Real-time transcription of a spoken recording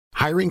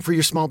Hiring for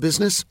your small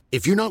business?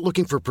 If you're not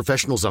looking for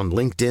professionals on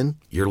LinkedIn,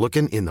 you're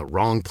looking in the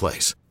wrong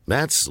place.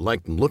 That's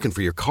like looking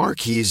for your car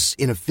keys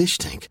in a fish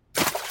tank.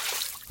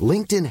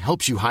 LinkedIn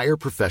helps you hire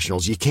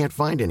professionals you can't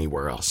find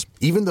anywhere else,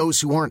 even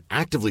those who aren't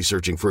actively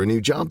searching for a new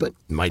job but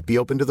might be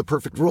open to the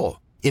perfect role.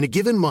 In a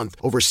given month,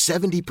 over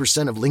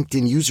 70% of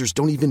LinkedIn users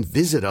don't even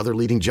visit other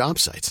leading job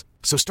sites.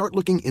 So start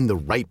looking in the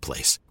right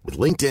place. With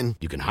LinkedIn,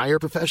 you can hire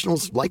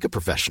professionals like a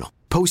professional.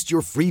 Post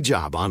your free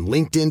job on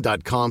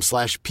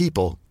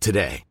linkedin.com/people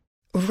today.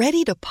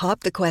 Ready to pop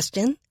the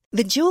question?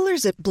 The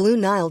jewelers at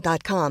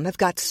BlueNile.com have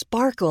got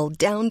sparkle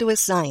down to a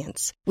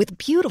science with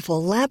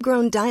beautiful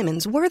lab-grown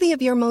diamonds worthy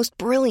of your most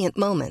brilliant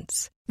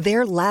moments.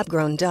 Their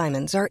lab-grown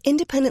diamonds are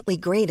independently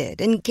graded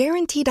and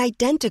guaranteed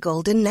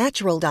identical to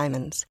natural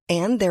diamonds,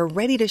 and they're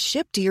ready to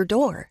ship to your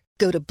door.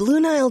 Go to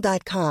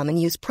BlueNile.com and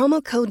use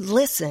promo code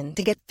LISTEN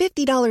to get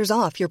 $50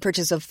 off your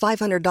purchase of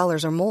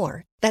 $500 or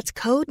more. That's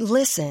code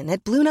LISTEN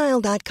at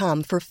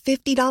BlueNile.com for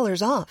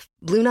 $50 off.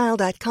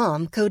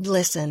 BlueNile.com, code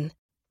LISTEN.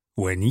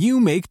 When you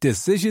make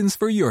decisions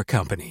for your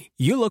company,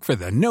 you look for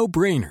the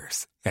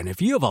no-brainers. And if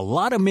you have a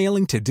lot of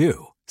mailing to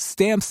do,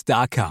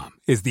 Stamps.com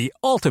is the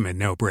ultimate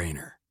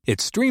no-brainer. It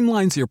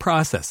streamlines your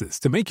processes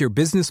to make your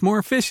business more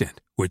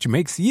efficient, which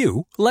makes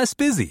you less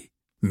busy.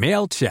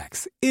 Mail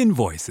checks,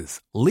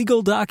 invoices,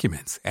 legal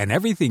documents, and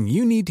everything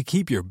you need to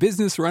keep your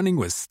business running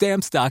with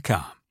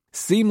Stamps.com.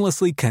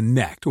 Seamlessly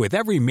connect with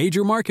every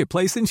major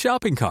marketplace and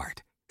shopping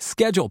cart.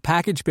 Schedule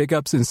package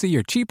pickups and see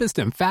your cheapest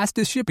and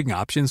fastest shipping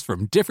options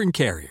from different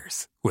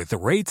carriers, with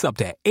rates up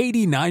to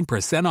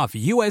 89% off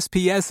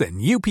USPS and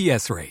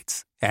UPS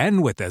rates.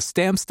 And with the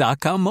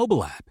Stamps.com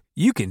mobile app,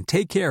 you can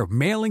take care of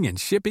mailing and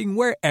shipping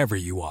wherever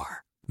you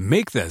are.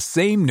 Make the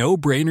same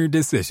no-brainer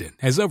decision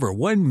as over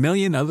 1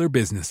 million other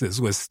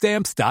businesses with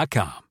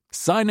Stamps.com.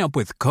 Sign up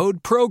with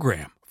code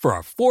PROGRAM for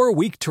a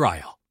 4-week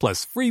trial,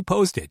 plus free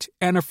postage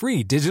and a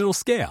free digital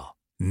scale.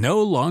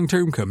 No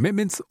long-term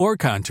commitments or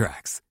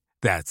contracts.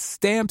 That's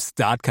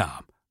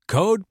Stamps.com.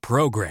 Code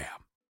PROGRAM.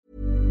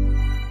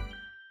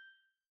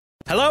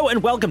 Hello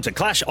and welcome to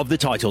Clash of the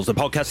Titles, the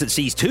podcast that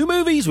sees two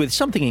movies with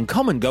something in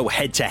common go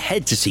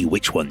head-to-head to see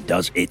which one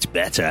does it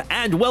better.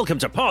 And welcome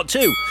to part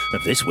 2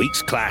 of this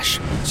week's Clash.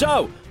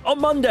 So, on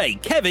Monday,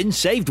 Kevin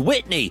saved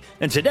Whitney,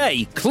 and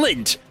today,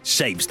 Clint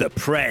saves the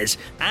Prez,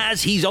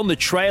 as he's on the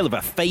trail of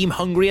a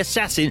fame-hungry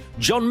assassin,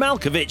 John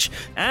Malkovich,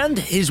 and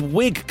his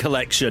wig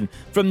collection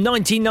from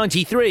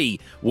 1993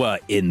 were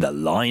in the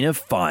line of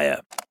fire.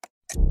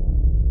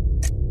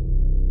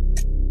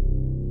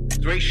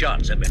 3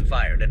 shots have been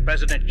fired at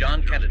President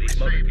John Kennedy's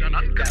motorcade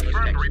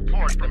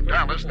in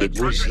Dallas, Texas. It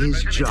was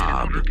his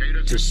job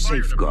to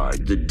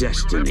safeguard the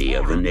destiny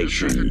of a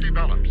nation.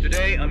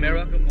 Today,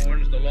 America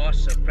mourns the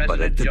loss of President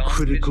But at the John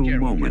critical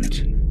Fitzgerald.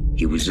 moment,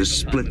 he was a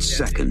split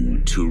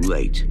second too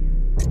late.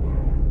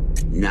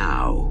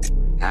 Now,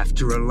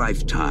 after a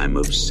lifetime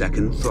of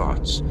second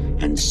thoughts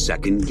and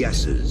second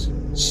guesses,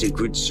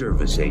 Secret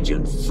Service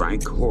agent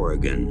Frank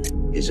Horrigan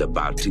is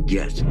about to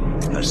get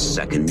a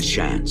second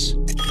chance.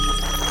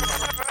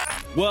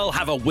 We'll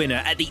have a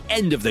winner at the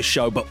end of the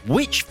show, but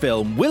which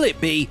film will it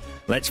be?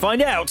 Let's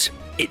find out.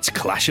 It's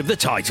Clash of the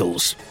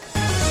Titles.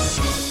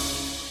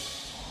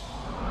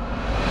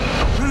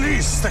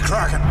 Release the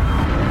Kraken!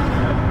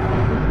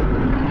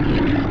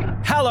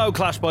 Hello,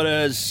 Clash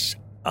Butters.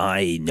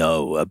 I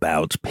know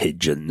about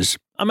pigeons.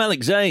 I'm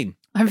Alex Zane.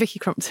 I'm Vicky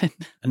Crompton.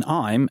 And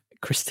I'm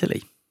Chris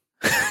Tilley.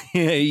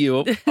 Here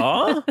you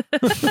are.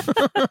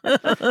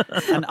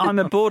 And I'm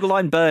a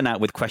borderline burnout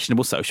with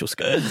questionable social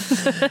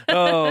skills.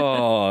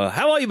 Oh,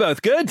 how are you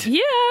both? Good?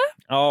 Yeah.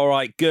 All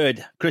right,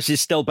 good. Chris is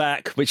still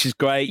back, which is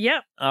great.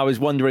 Yep. I was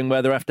wondering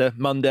whether after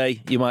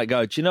Monday you might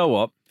go, do you know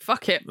what?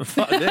 Fuck it.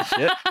 Fuck this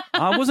shit.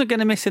 I wasn't going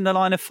to miss In the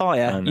Line of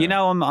Fire. know. You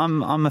know,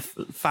 I'm a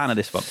fan of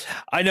this one.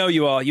 I know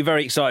you are. You're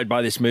very excited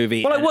by this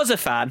movie. Well, I was a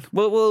fan.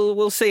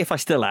 We'll see if I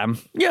still am.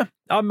 Yeah,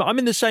 I'm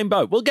in the same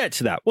boat. We'll get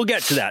to that.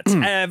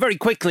 Very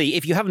quickly,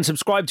 if you haven't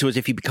subscribed to us,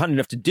 if you'd be kind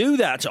enough to do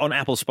that on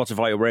Apple,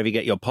 Spotify, or wherever you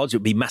get your pods, it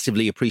would be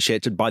massively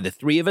appreciated by the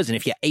three of us. And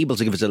if you're able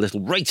to give us a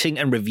little rating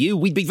and review,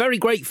 we'd be very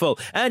grateful.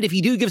 And if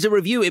you do give us a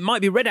review, it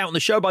might be read out on the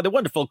show by the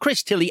wonderful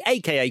Chris Tilley,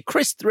 a.k.a.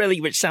 Chris Thrilly,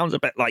 which sounds a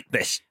bit like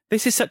this.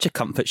 This is such a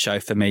comfort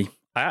show for me.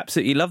 I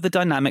absolutely love the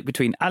dynamic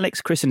between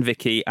Alex, Chris and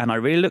Vicky, and I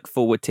really look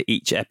forward to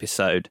each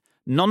episode.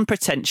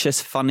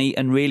 Non-pretentious, funny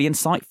and really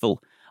insightful.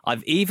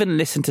 I've even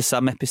listened to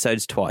some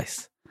episodes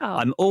twice. Oh.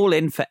 I'm all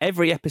in for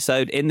every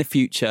episode in the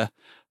future.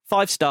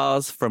 5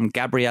 stars from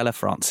Gabriella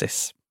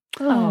Francis.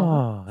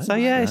 Oh. So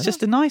yeah, it's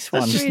just a nice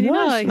one. That's really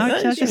nice. No,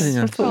 That's just really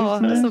nice.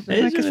 thought, Oh, that's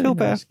lovely. make us feel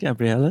better.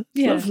 Gabriella.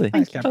 Yeah. Lovely.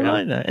 Thanks, Gabriella. I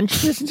like that. And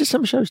she listened to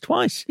some shows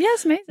twice. Yeah,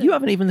 it's amazing. You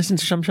haven't even listened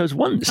to some shows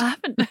once. I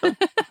haven't.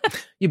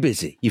 You're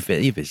busy. You're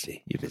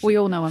busy. We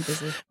all know I'm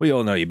busy. We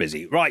all know you're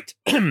busy. Right.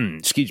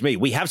 Excuse me.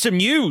 We have some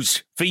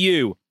news for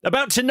you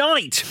about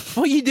tonight.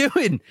 What are you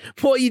doing?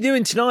 What are you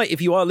doing tonight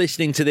if you are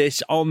listening to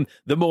this on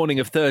the morning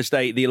of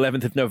Thursday, the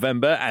 11th of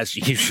November, as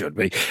you should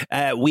be?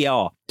 We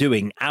are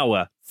doing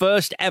our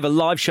first ever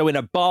live show in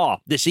a bar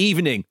this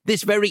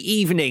very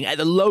evening at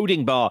the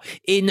Loading Bar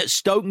in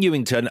Stoke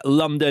Newington,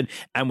 London.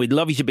 And we'd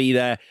love you to be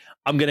there.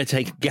 I'm going to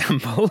take a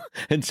gamble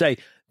and say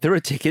there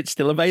are tickets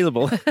still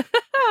available.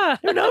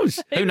 Who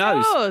knows? Who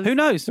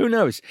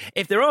knows?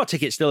 If there are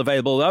tickets still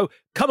available, though,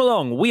 come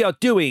along. We are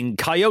doing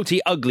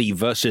Coyote Ugly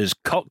versus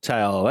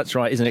Cocktail. That's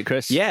right, isn't it,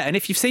 Chris? Yeah, and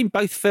if you've seen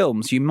both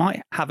films, you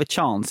might have a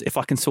chance, if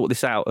I can sort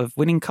this out, of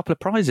winning a couple of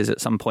prizes at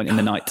some point in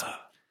the night.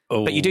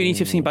 But you do need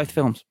to have seen both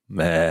films.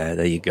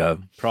 There you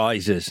go.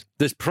 Prizes.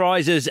 There's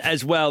prizes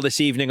as well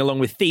this evening, along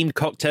with themed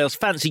cocktails.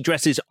 Fancy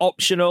dresses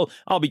optional.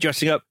 I'll be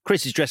dressing up.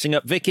 Chris is dressing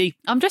up. Vicky?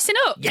 I'm dressing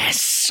up.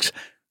 Yes!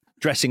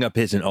 Dressing up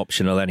isn't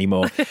optional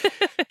anymore.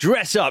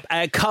 Dress up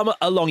and come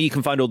along. You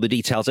can find all the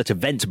details at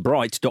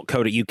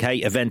eventbrite.co.uk,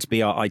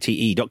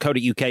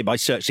 eventbrite.co.uk by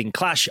searching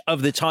Clash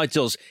of the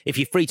Titles. If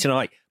you're free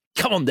tonight,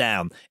 come on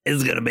down.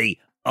 It's going to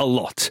be a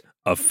lot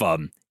of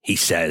fun, he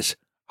says.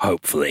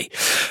 Hopefully.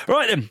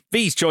 Right then,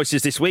 V's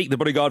choices this week. The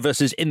Bodyguard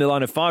versus In the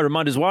Line of Fire.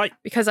 Remind us why.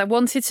 Because I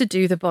wanted to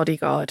do The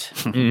Bodyguard.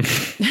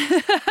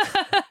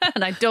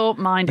 And I don't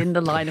mind In the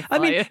Line of Fire. I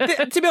mean,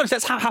 to be honest,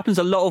 that's how it happens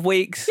a lot of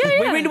weeks.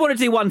 Yeah. We really want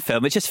to do one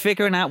film. It's just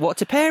figuring out what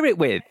to pair it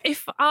with.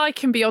 If I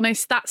can be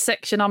honest, that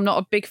section I'm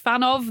not a big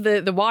fan of.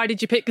 The why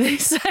did you pick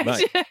this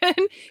section?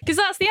 Because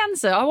that's the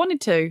answer. I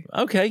wanted to.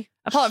 Okay.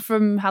 Apart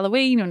from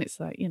Halloween, when it's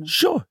like, you know.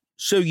 Sure.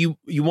 So you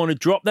want to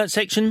drop that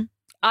section?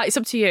 It's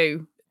up to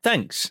you.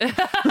 Thanks.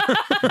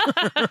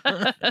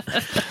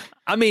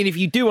 I mean, if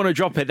you do want to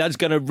drop it, that's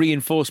going to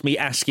reinforce me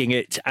asking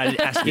it and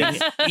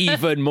asking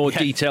even more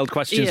detailed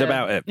questions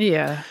about it.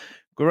 Yeah.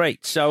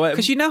 Great. So,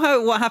 because you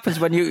know what happens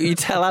when you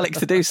tell Alex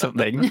to do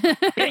something. You're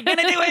going to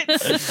do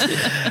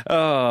it.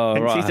 Oh,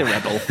 right. She's a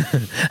rebel.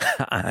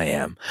 I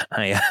am.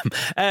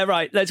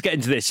 Right, let's get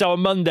into this. So on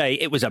Monday,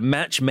 it was a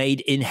match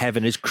made in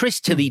heaven as Chris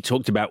Tilley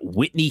talked about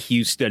Whitney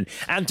Houston.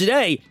 And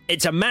today,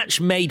 it's a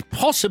match made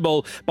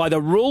possible by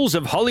the rules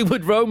of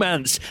Hollywood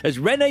romance as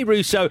Rene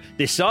Russo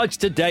decides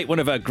to date one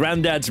of her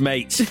granddad's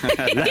mates.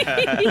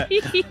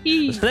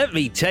 Let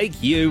me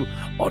take you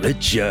on a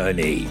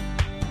journey.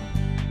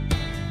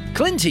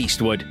 Clint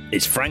Eastwood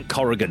is Frank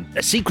Corrigan,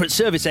 a Secret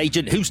Service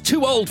agent who's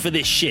too old for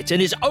this shit and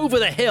is over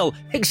the hill,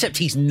 except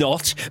he's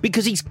not,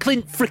 because he's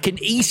Clint frickin'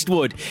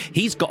 Eastwood.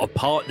 He's got a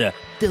partner,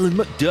 Dylan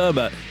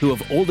McDermott, who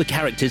of all the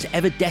characters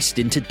ever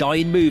destined to die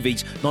in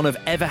movies, none have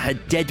ever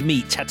had dead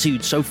meat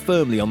tattooed so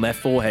firmly on their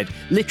forehead.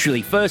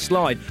 Literally, first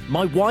line,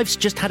 my wife's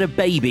just had a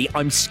baby,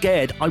 I'm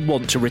scared, I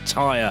want to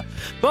retire.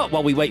 But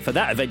while we wait for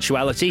that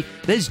eventuality,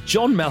 there's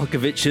John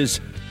Malkovich's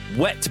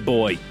Wet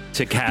Boy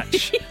to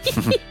catch.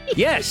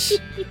 Yes,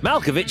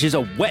 Malkovich is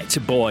a wet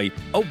boy,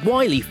 a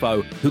wily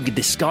foe who can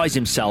disguise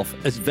himself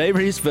as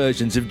various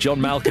versions of John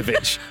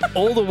Malkovich,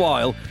 all the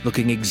while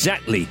looking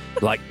exactly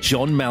like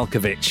John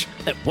Malkovich.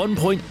 At one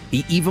point,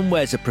 he even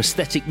wears a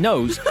prosthetic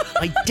nose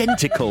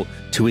identical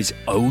to his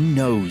own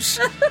nose.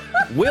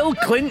 Will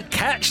Clint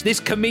catch this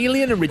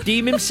chameleon and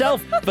redeem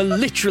himself for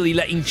literally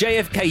letting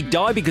JFK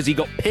die because he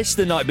got pissed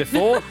the night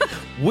before?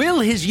 Will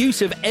his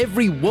use of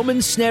every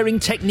woman snaring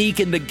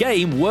technique in the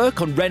game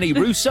work on Rene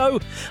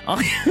Russo?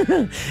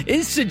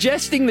 Is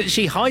suggesting that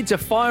she hides a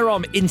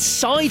firearm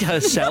inside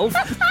herself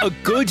a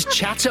good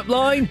chat-up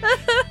line?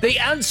 The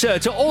answer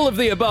to all of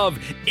the above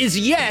is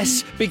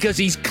yes, because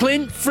he's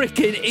Clint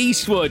frickin'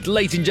 Eastwood.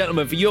 Ladies and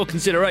gentlemen, for your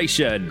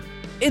consideration,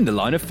 In the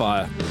Line of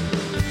Fire.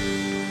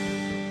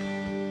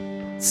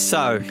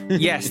 So,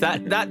 yes,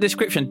 that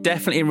description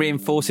definitely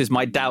reinforces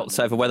my doubts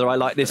over whether I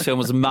like this film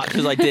as much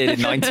as I did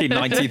in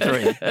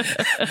 1993.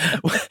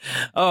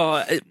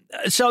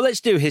 So let's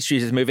do history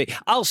of this movie.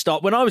 I'll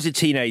start. When I was a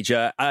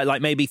teenager,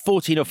 like maybe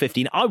 14 or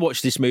 15, I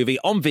watched this movie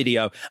on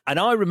video, and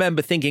I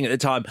remember thinking at the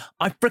time,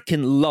 I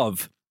freaking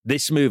love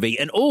this movie.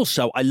 And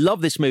also, I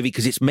love this movie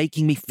because it's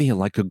making me feel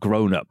like a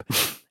grown-up.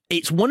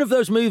 It's one of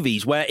those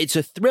movies where it's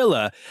a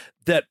thriller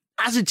that,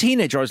 as a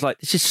teenager, I was like,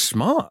 this is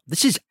smart.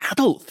 This is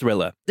adult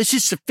thriller. This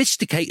is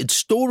sophisticated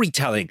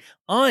storytelling.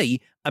 I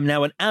am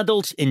now an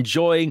adult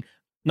enjoying,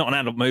 not an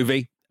adult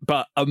movie,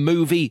 but a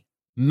movie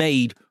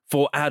made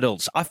for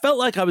adults. I felt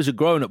like I was a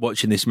grown-up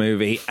watching this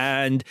movie,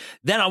 and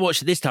then I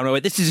watched it this time and I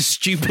went, this is a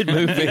stupid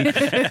movie.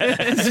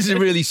 This is a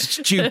really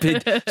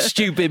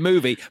stupid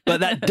movie.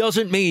 But that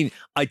doesn't mean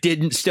I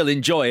didn't still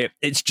enjoy it.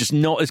 It's just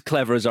not as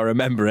clever as I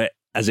remember it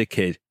as a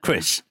kid.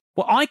 Chris?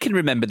 Well, I can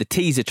remember the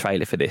teaser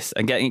trailer for this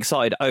and getting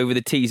excited over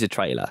the teaser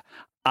trailer.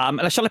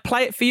 Shall I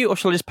play it for you, or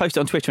shall I just post it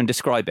on Twitter and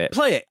describe it?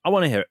 Play it. I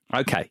want to hear it.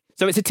 Okay.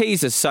 So it's a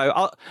teaser,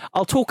 so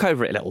I'll talk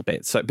over it a little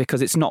bit,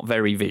 because it's not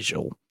very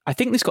visual. I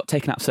think this got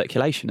taken out of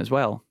circulation as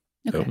well,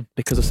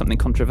 because of something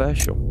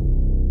controversial.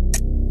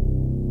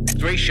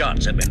 3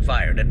 shots have been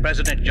fired at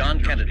President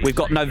John Kennedy. We've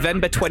got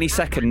November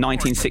 22nd,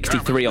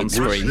 1963 on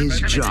screen. It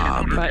was his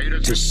job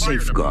to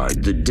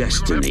safeguard the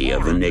destiny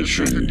of a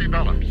nation.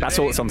 That's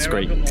all that's on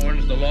screen.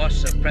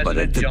 But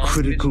at the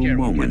critical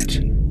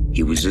moment,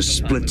 he was a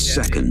split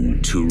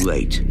second too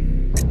late.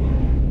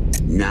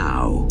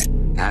 Now,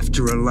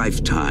 After a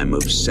lifetime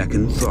of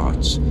second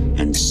thoughts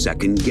and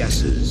second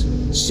guesses,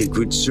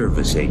 Secret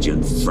Service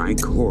agent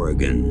Frank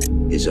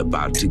Horrigan is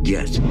about to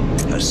get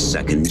a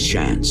second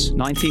chance.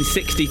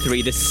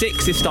 1963, the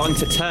 6 is starting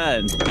to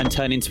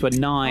turn into a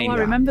 9. Oh, I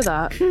remember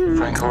that.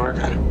 Frank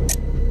Horrigan.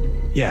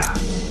 Yeah.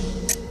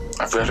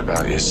 I've read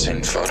about you,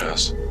 seen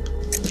photos.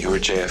 You were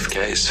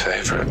JFK's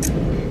favorite.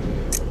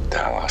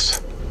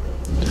 Dallas.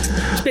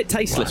 It's a bit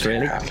tasteless,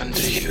 really. What happened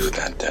to you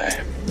that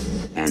day?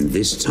 And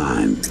this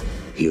time,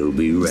 he'll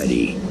be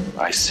ready.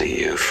 I see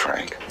you,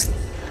 Frank.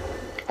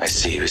 I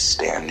see you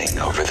standing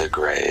over the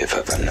grave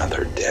of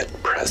another dead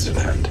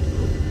president.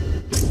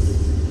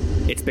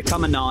 It's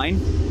become a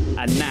 9,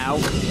 and now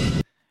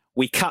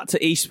we cut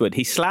to Eastwood.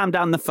 He slammed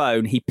down the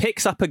phone. He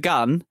picks up a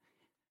gun.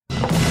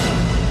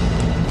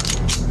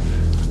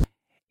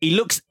 He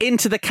looks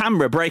into the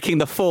camera, breaking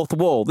the fourth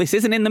wall. This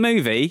isn't in the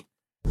movie.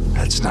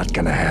 That's not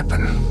gonna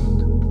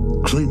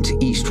happen. Clint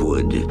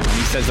Eastwood.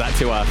 He says that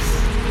to us.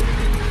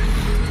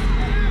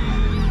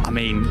 I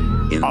mean,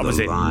 in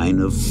the line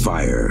of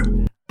fire.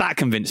 That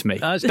convinced me.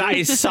 That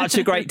is such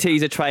a great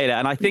teaser trailer.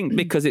 And I think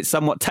because it's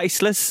somewhat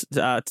tasteless,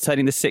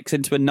 turning the 6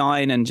 into a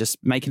 9 and just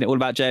making it all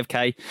about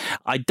JFK,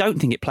 I don't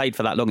think it played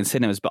for that long in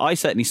cinemas, but I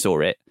certainly saw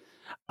it.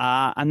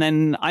 And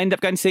then I ended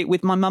up going to see it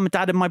with my mum and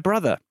dad and my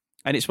brother.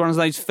 And it's one of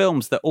those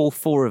films that all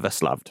 4 of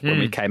us loved when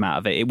we came out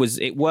of it.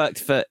 It worked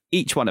for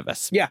each one of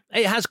us. Yeah,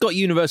 it has got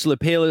universal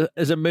appeal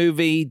as a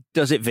movie.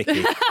 Does it,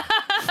 Vicky?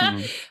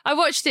 I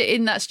watched it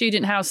in that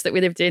student house that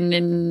we lived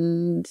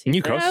in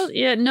New Cross?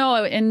 Yeah,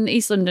 no, in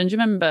East London. Do you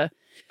remember?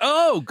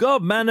 Oh,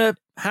 God, Manor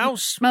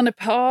House? Manor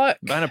Park.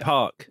 Manor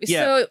Park,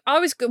 yeah.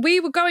 So we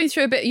were going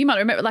through a bit, you might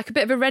remember, like a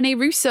bit of a Rene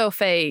Russo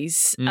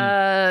phase.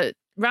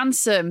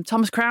 Ransom,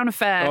 Thomas Crown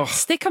Affair,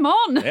 stick 'em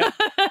on. Yeah.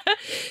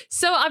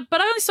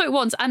 But I only saw it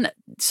once, and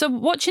so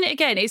watching it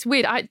again, it's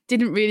weird. I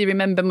didn't really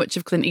remember much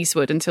of Clint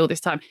Eastwood until this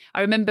time.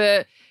 I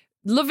remember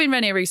loving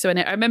Rene Russo in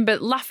it. I remember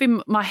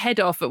laughing my head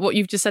off at what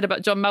you've just said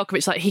about John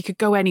Malkovich. Like, he could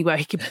go anywhere,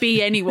 he could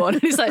be anyone.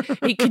 And it's like,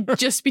 he could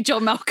just be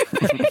John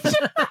Malkovich.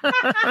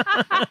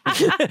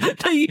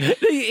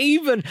 They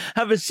even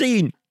have a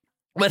scene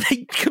where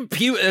they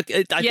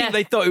I think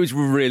they thought it was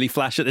really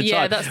flash at the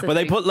time. That's the where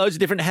thing. they put loads of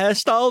different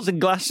hairstyles and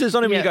glasses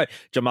on him, and you go,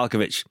 John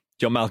Malkovich,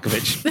 John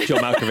Malkovich, John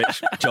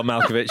Malkovich, John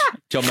Malkovich,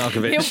 John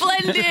Malkovich. He'll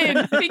blend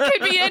in. He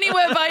could be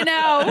anywhere by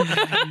now.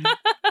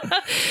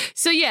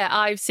 So yeah,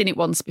 I've seen it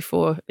once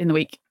before in the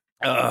week.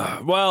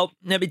 Well,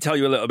 let me tell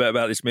you a little bit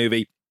about this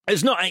movie.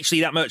 It's not actually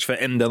that much for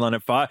In the Line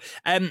of Fire.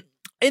 In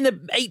the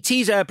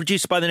 80s, a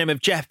producer by the name of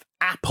Jeff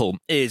Apple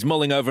is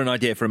mulling over an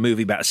idea for a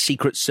movie about a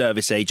Secret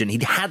Service agent.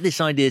 He'd had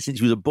this idea since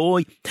he was a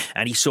boy,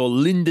 and he saw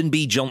Lyndon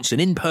B. Johnson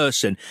in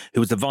person,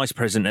 who was the vice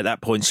president at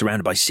that point,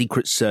 surrounded by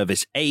Secret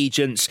Service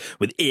agents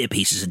with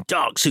earpieces and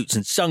dark suits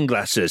and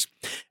sunglasses.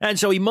 And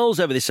so he mulls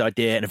over this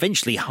idea and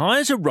eventually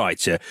hires a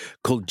writer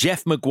called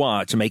Jeff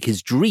McGuire to make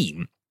his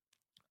dream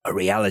a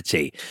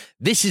reality.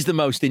 This is the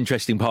most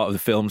interesting part of the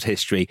film's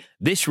history.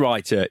 This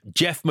writer,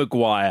 Jeff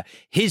McGuire,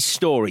 his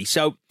story.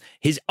 So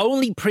his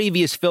only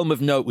previous film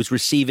of note was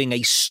receiving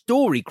a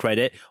story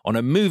credit on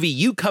a movie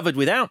you covered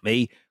without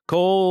me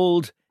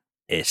called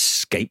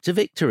Escape to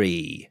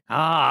Victory.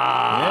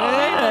 Yeah.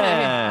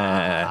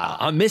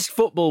 I missed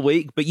football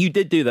week, but you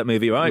did do that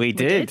movie, right? We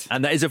did.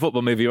 And that is a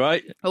football movie,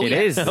 right? Oh, It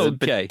is.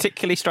 Okay. A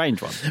particularly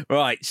strange one.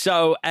 Right,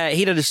 so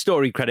he had a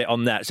story credit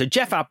on that. So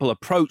Jeff Apple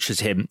approaches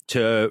him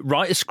to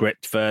write a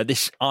script for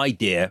this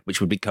idea, which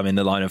would become In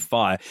the Line of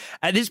Fire.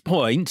 At this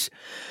point,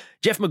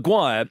 Jeff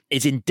McGuire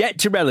is in debt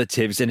to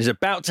relatives and is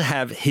about to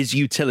have his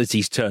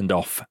utilities turned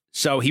off.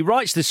 So he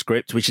writes the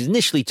script, which is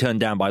initially turned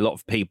down by a lot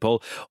of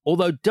people,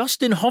 although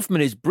Dustin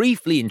Hoffman is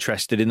briefly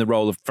interested in the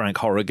role of Frank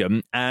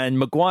Horrigan, and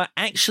McGuire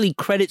actually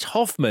credits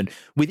Hoffman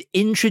with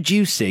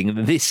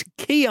introducing this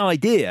key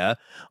idea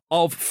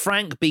of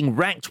Frank being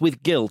racked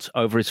with guilt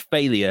over his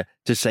failure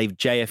to save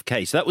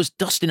JFK. So that was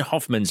Dustin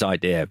Hoffman's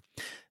idea.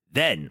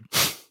 Then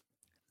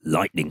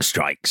lightning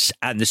strikes,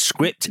 and the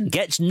script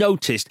gets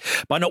noticed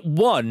by not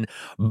one,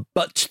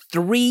 but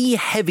 3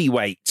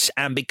 heavyweights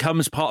and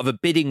becomes part of a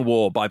bidding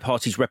war by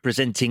parties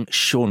representing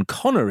Sean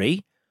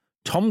Connery,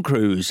 Tom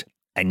Cruise,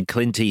 and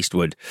Clint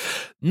Eastwood.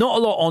 Not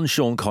a lot on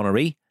Sean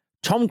Connery.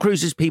 Tom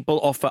Cruise's people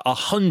offer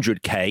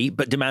 $100K,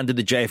 but demanded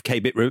the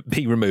JFK bit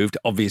be removed,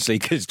 obviously,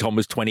 because Tom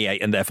was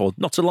 28 and therefore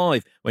not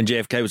alive when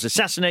JFK was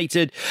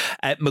assassinated.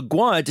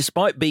 McGuire,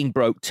 despite being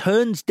broke,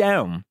 turns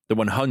down the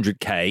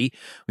 $100K,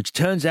 which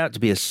turns out to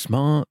be a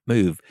smart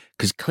move,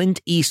 because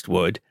Clint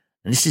Eastwood,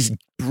 and this is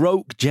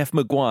broke Jeff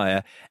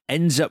McGuire,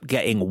 ends up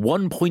getting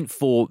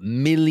 $1.4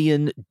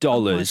 million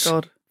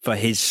for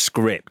his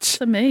script. It's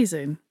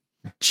amazing.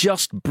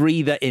 Just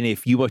breathe that in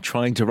if you are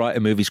trying to write a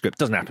movie script.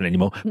 Doesn't happen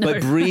anymore. No.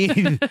 But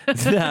breathe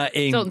that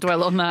in. Don't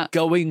dwell on that.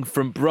 Going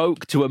from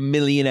broke to a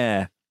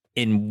millionaire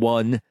in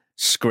one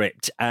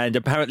script. And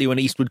apparently when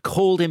Eastwood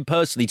called him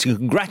personally to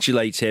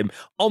congratulate him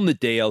on the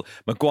deal,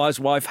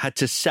 McGuire's wife had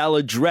to sell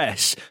a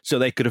dress so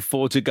they could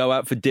afford to go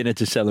out for dinner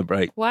to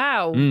celebrate.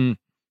 Wow.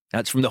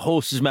 That's from the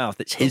horse's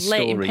mouth. It's his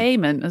late story. in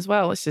payment as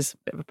well. It's just a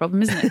bit of a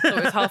problem, isn't it? Thought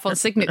it was half on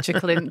signature,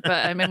 Clint.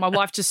 But I mean, my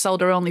wife just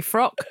sold her only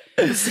frock.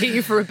 We'll see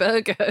you for a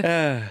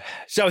burger.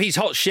 So he's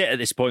hot shit at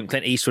this point,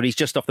 Clint Eastwood. He's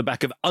just off the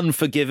back of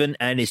Unforgiven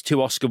and his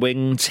 2 Oscar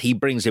wins. He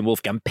brings in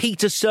Wolfgang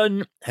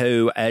Petersen,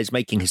 who is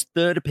making his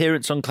 3rd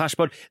appearance on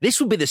ClashPod.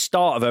 This will be the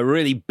start of a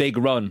really big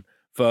run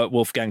for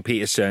Wolfgang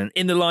Petersen.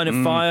 In the Line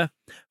of Fire,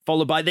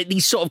 followed by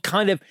these sort of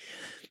kind of...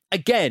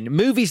 Again,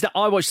 movies that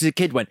I watched as a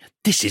kid went,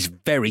 this is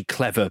very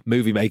clever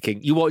movie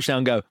making. You watch now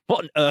and go,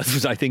 what on earth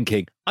was I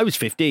thinking? I was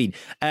 15.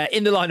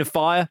 In the Line of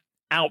Fire,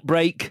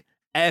 Outbreak,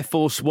 Air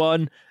Force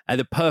One,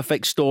 The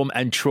Perfect Storm,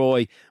 and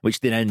Troy,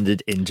 which then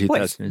ended in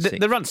 2006.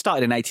 The run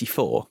started in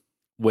 84.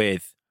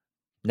 With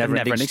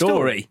Neverending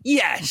Story.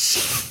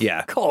 Yes. Yeah.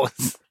 Of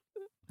course.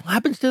 What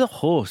happens to the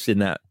horse in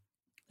that?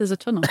 There's a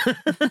tunnel.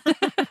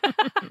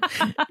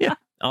 Yeah.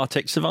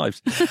 Arctic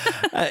survives.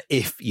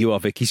 If you are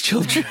Vicky's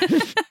children.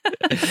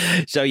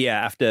 So,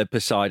 yeah, after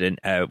Poseidon,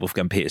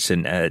 Wolfgang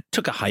Petersen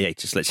took a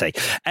hiatus, let's say.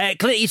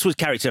 Clint Eastwood's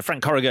character,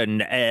 Frank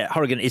Horrigan,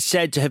 is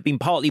said to have been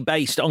partly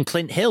based on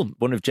Clint Hill,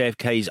 one of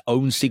JFK's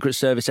own Secret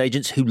Service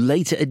agents, who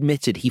later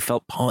admitted he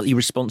felt partly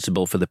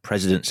responsible for the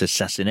president's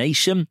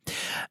assassination.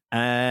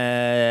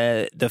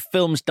 The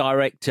film's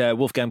director,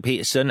 Wolfgang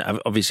Petersen,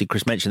 obviously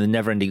Chris mentioned The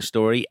Neverending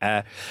Story,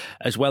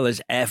 as well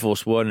as Air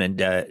Force One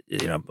and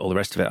all the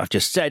rest of it I've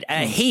just said.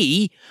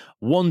 He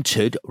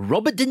wanted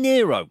Robert De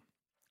Niro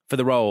for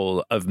the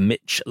role of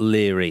Mitch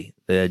Leary,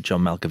 the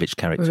John Malkovich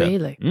character.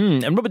 Really?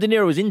 And Robert De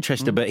Niro was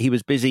interested, but he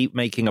was busy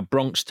making A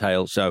Bronx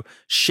Tale, so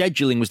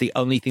scheduling was the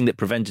only thing that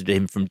prevented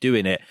him from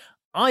doing it.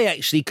 I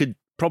actually could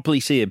properly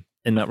see him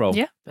in that role.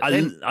 Yeah. I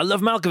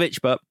love Malkovich,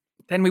 but...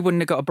 Then we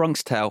wouldn't have got A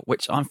Bronx Tale,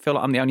 which I feel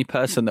like I'm the only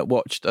person that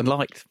watched and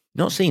liked.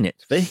 Not seen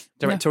it,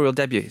 Directorial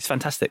debut. It's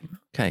fantastic.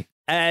 Okay.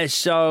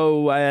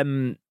 So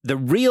the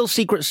real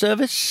Secret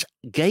Service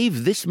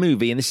gave this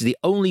movie, and this is the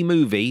only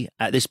movie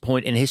at this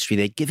point in history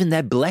they'd given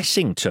their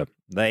blessing to.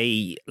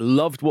 They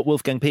loved what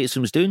Wolfgang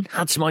Petersen was doing,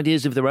 had some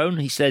ideas of their own.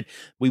 He said,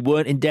 we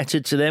weren't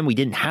indebted to them. We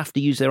didn't have to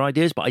use their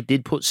ideas, but I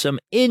did put some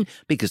in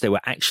because they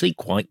were actually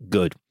quite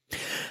good.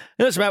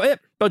 And that's about it.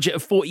 Budget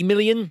of 40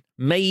 million,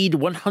 made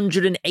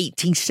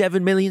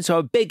 187 million, so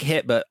a big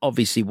hit, but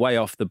obviously way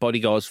off the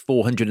Bodyguard's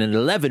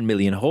 411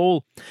 million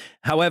haul.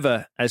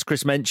 However, as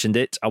Chris mentioned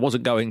it, I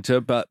wasn't going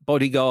to, but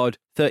Bodyguard,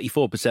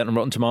 34% on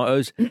Rotten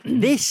Tomatoes.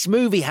 This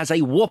movie has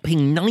a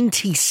whopping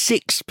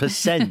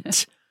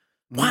 96%.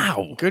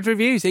 Wow. Good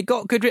reviews. It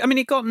got good.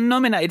 It got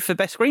nominated for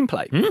Best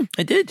Screenplay.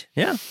 It did,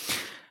 yeah.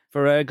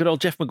 For good old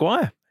Jeff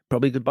Maguire.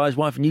 Probably could buy his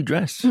wife a new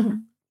dress.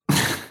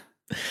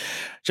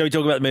 Shall we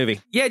talk about the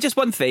movie? Yeah, just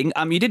one thing.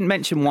 You didn't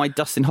mention why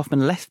Dustin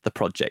Hoffman left the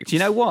project. Do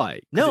you know why?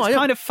 No, it's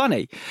kind of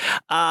funny.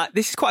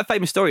 This is quite a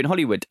famous story in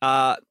Hollywood.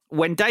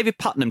 When David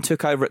Putnam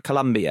took over at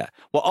Columbia,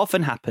 what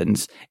often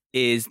happens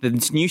is the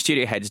new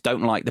studio heads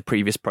don't like the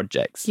previous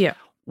projects. Yeah.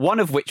 One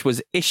of which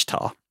was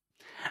Ishtar.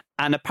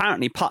 And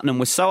apparently Putnam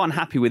was so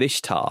unhappy with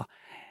Ishtar,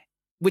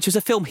 which was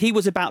a film he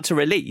was about to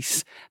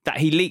release, that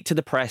he leaked to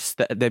the press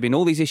that there'd been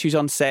all these issues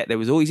on set, there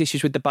was all these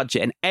issues with the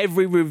budget, and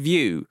every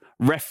review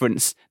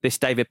referenced this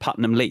David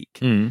Putnam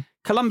leak.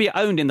 Columbia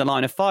owned In the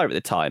Line of Fire at the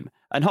time,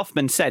 and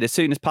Hoffman said, as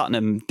soon as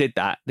Putnam did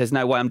that, there's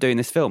no way I'm doing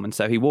this film, and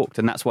so he walked,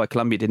 and that's why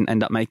Columbia didn't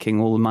end up making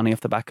all the money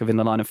off the back of In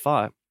the Line of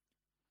Fire.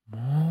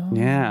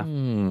 Yeah.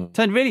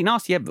 Turned really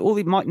nasty. Yeah, all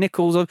the Mike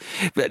Nichols,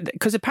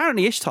 because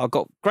apparently Ishtar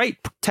got great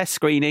test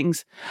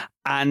screenings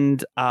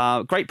and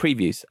great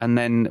previews, and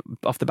then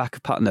off the back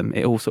of Putnam,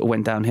 it all sort of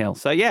went downhill.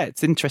 So yeah,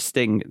 it's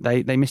interesting.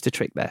 They missed a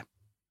trick there.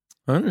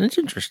 Oh, that's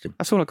interesting.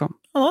 That's all I got.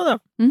 I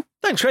like that.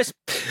 Thanks, Chris.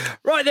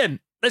 Right then.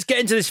 Let's get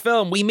into this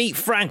film. We meet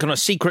Frank on a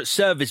Secret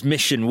Service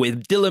mission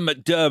with Dylan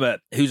McDermott,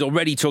 who's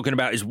already talking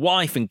about his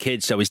wife and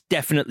kids, so is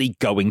definitely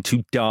going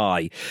to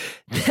die.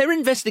 They're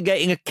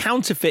investigating a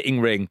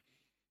counterfeiting ring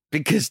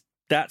because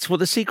that's what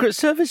the Secret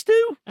Service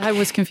do. I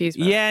was confused.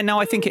 Yeah, no,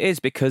 I think it is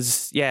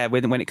because,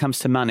 when it comes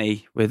to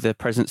money with the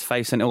president's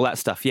face and all that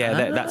stuff,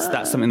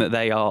 that's something that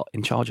they are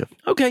in charge of.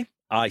 Okay.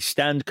 I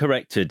stand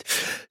corrected.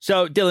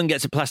 So Dylan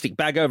gets a plastic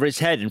bag over his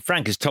head and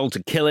Frank is told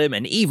to kill him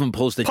and even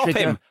pulls the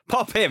trigger.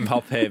 Pop him.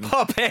 Pop him.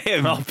 Pop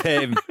him. Pop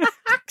him.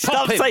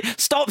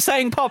 Stop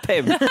saying pop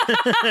him.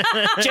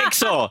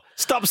 Jigsaw.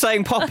 Stop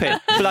saying pop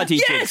him.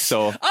 Bloody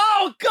Jigsaw.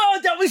 Oh,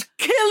 God, that was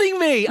killing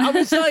me. I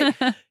was like,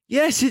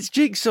 yes, it's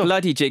Jigsaw.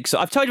 Bloody Jigsaw.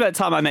 I've told you about the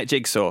time I met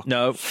Jigsaw.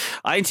 No.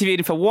 I interviewed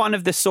him for one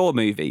of the Saw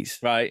movies.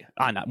 Right.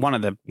 I know, one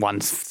of the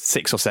ones,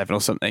 6 or 7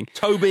 or something.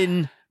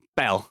 Tobin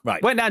Bell.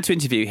 Right. Went down to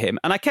interview him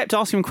and I kept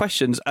asking him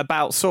questions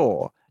about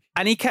Saw.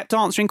 And he kept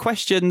answering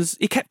questions.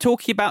 He kept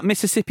talking about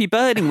Mississippi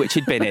Burning, which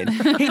he'd been in.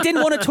 He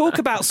didn't want to talk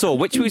about Saw,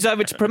 which he was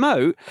over to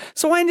promote.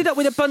 So I ended up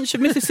with a bunch of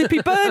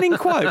Mississippi Burning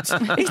quotes.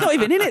 He's not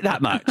even in it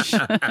that much.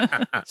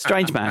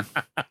 Strange man.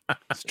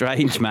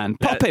 Strange man.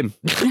 Pop him.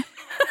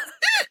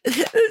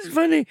 It's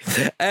funny.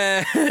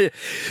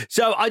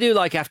 So I do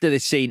like after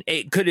this scene,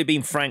 it could have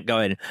been Frank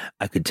going,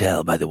 I could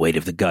tell by the weight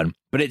of the gun.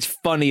 But it's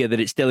funnier that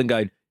it's Dylan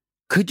going,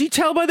 could you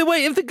tell by the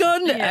weight of the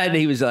gun? Yeah. And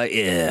he was like,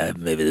 yeah,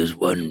 maybe there's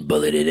one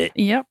bullet in it.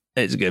 Yep.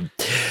 It's good.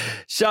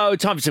 So,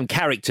 time for some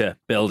character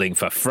building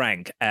for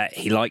Frank.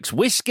 He likes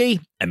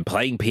whiskey and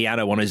playing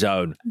piano on his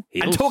own.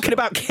 Talking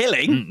about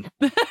killing.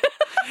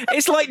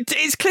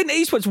 It's Clint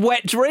Eastwood's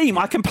wet dream.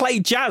 I can play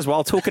jazz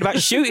while talking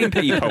about shooting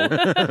people.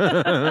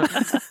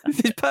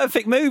 This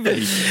perfect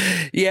movie.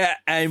 Yeah,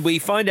 and we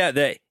find out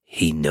that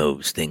he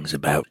knows things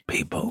about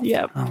people.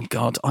 Yeah. Oh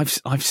God,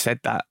 I've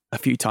said that a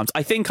few times.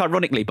 I think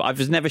ironically, but I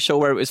was never sure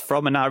where it was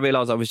from, and now I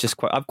realise I was just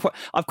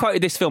I've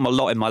quoted this film a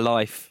lot in my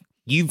life.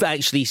 You've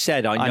actually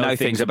said I know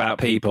things about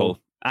people.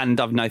 And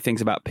I've know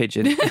things about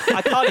pigeon.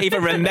 I can't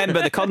even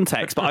remember the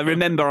context, but I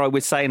remember I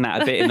was saying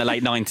that a bit in the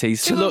late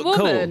 90s. To look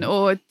a woman, cool.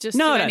 Or just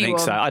no, to I don't anyone?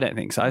 think so. I don't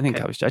think so. I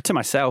think I was to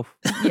myself.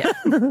 Yeah.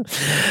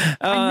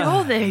 I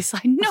know this.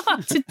 I know how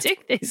to do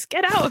this.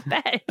 Get out of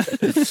bed.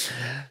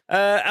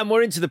 And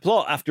we're into the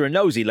plot after a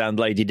nosy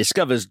landlady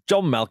discovers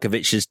John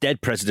Malkovich's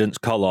dead president's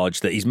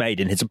collage that he's made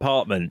in his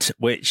apartment,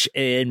 which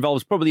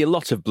involves probably a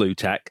lot of blue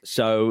tack,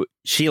 so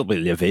she'll be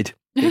livid.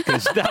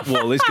 Because that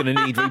wall is going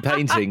to need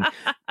repainting.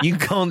 You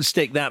can't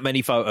stick that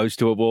many photos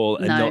to a wall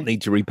and not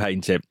need to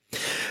repaint it.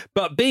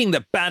 But being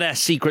the badass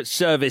Secret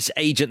Service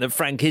agent that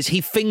Frank is,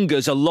 he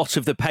fingers a lot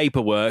of the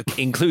paperwork,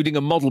 including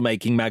a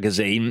model-making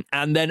magazine,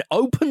 and then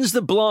opens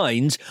the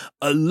blinds,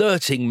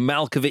 alerting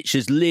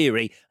Malkovich's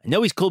Leary. I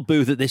know he's called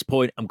Booth at this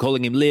point. I'm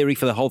calling him Leary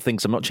for the whole thing,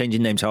 so I'm not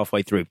changing names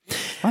halfway through.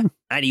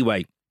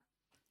 Anyway,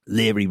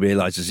 Leary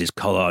realises his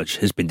collage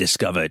has been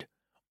discovered,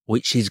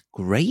 which is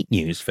great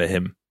news for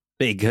him.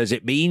 Because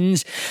it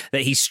means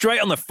that he's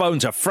straight on the phone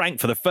to Frank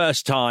for the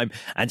first time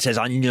and says,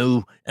 I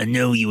know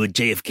you were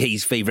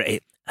JFK's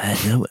favourite. I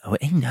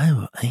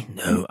know.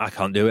 I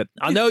can't do it.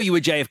 I know you were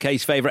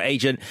JFK's favourite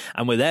agent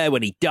and were there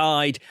when he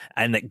died,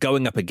 and that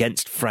going up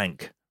against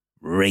Frank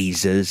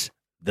raises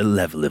the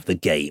level of the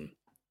game.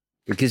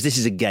 Because this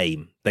is a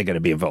game they're going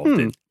to be involved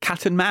in.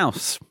 Cat and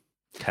mouse.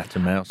 Cat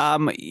and mouse.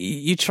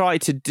 You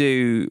tried to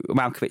do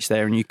Malkovich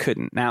there and you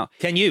couldn't. Now,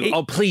 can you?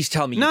 Please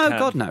tell me. No, you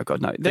can.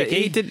 God, no.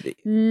 He did.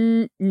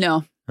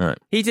 No. Right.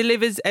 He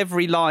delivers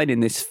every line in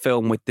this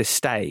film with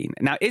disdain.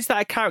 Now, is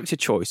that a character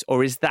choice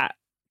or is that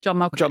John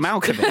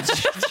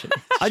Malkovich?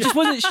 I just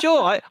wasn't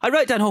sure. I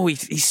wrote down,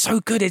 he's so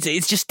good.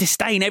 It's just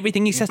disdain,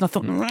 everything he says. And I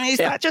thought, is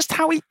that just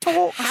how he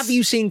talks? Have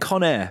you seen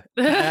Con Air?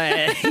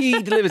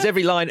 He delivers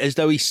every line as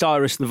though he's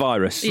Cyrus the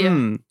Virus.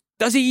 Yeah.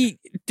 Does he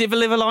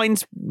deliver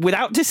lines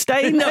without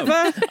disdain? No.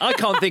 Ever? I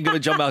can't think of a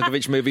John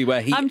Malkovich movie where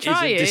he isn't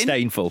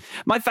disdainful.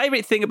 My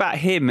favourite thing about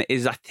him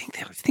is I think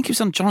it was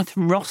on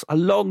Jonathan Ross a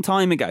long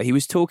time ago. He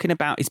was talking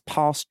about his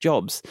past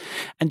jobs.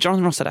 And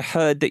Jonathan Ross said, I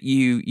heard that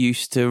you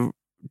used to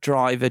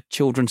drive a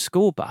children's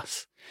school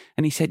bus.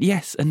 And he said,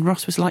 yes. And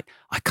Ross was like,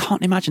 I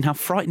can't imagine how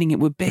frightening it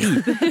would be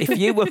if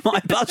you were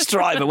my bus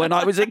driver when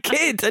I was a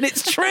kid. And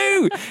it's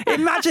true.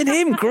 Imagine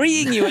him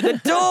greeting you at the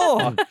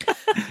door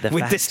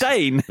with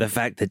disdain. The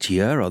fact that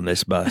you're on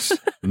this bus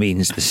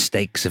means the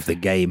stakes of the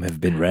game have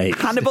been raised.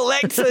 Hannibal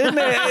Lecter, isn't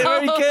it?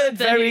 Very good.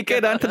 Very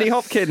good. Anthony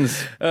Hopkins.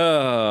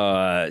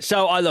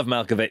 So I love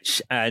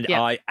Malkovich, and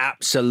I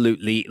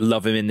absolutely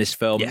love him in this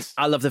film. Yes.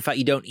 I love the fact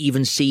you don't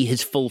even see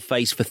his full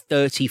face for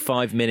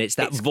 35 minutes.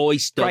 That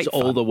voice does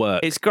all the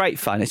work. It's great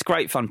fun. It's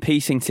great fun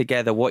piecing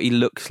together what he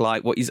looks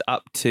like, what he's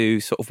up to,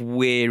 sort of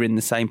we're in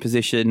the same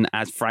position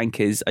as Frank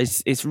is.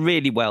 It's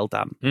really well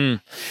done.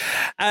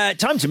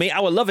 Time to meet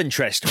our love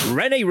interest,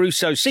 Rene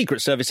Russo,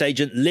 Secret Service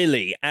agent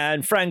Lily.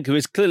 And Frank, who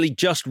has clearly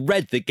just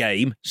read the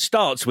game,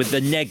 starts with the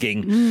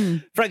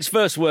negging. Frank's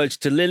first words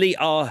to Lily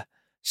are,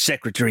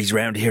 secretaries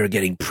round here are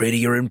getting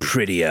prettier and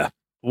prettier.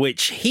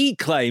 Which he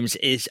claims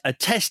is a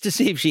test to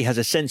see if she has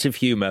a sense of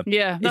humour.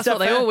 Yeah, that's what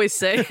they always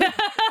say.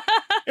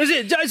 Is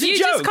it? It's a you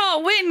joke. just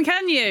can't win,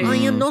 can you? I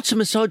am not a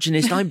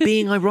misogynist. I'm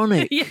being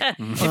ironic. Yeah.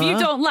 If you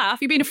don't laugh,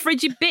 you're being a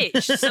frigid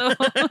bitch. So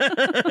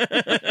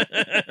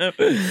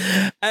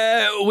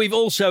we've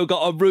also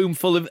got a room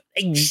full of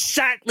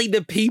exactly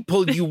the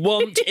people you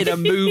want in a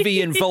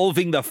movie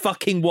involving the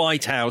fucking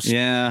White House.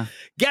 Yeah.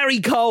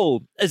 Gary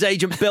Cole as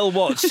Agent Bill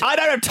Watts. I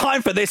don't have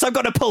time for this. I've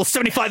got to pull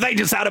 75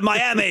 agents out of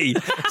Miami.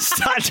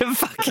 Such a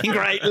fucking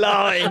great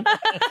line.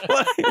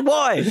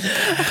 Why?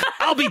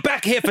 I'll be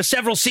back here for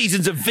several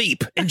seasons of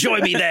Veep. Enjoy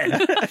me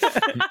then.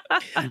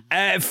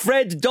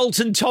 Fred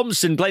Dalton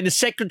Thompson playing the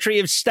Secretary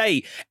of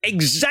State.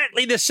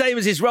 Exactly the same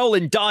as his role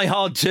in Die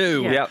Hard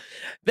 2. Yep.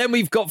 Then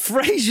we've got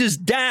Fraser's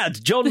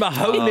dad, John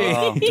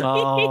Mahoney,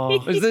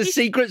 as the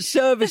Secret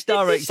Service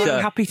director. So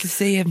happy to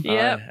see him.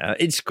 yeah.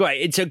 It's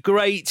great. It's a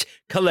great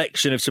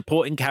collection of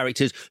supporting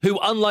characters who,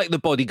 unlike the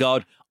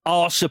bodyguard,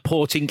 are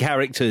supporting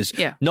characters,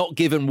 not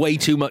given way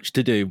too much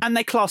to do. And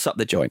they class up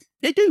the joint.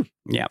 They do.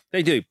 Yeah.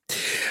 They do.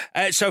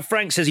 So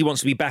Frank says he wants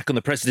to be back on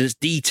the president's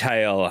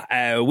detail,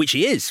 which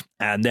he is.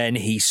 And then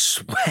he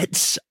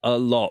sweats a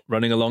lot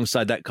running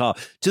alongside that car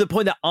to the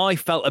point that I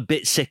felt a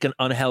bit sick and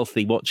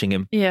unhealthy watching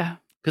him. Yeah.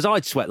 Because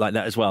I'd sweat like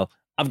that as well.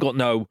 I've got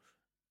no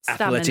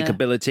athletic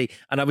ability.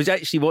 And I was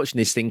actually watching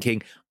this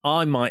thinking,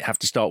 I might have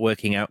to start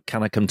working out.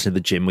 Can I come to the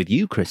gym with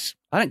you, Chris?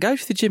 I don't go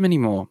to the gym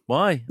anymore.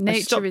 Why?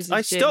 I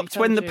stopped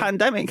when the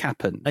pandemic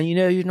happened. And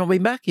you've not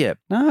been back yet?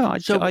 No.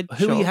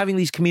 Who are you having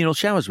these communal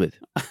showers with?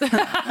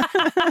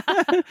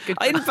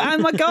 I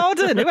in my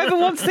garden. Whoever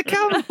wants to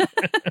come.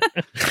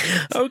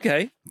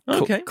 Okay.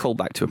 Call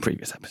back to a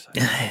previous episode.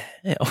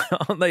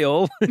 Aren't they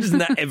all? Isn't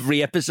that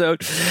every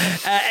episode?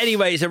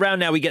 Anyways, around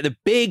now we get the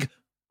big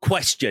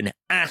question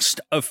asked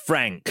of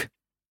Frank.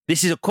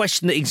 This is a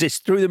question that exists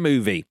through the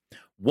movie.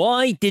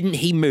 Why didn't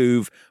he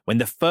move when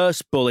the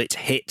first bullet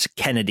hit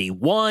Kennedy?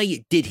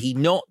 Why did he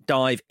not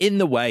dive in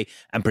the way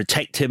and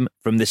protect him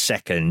from the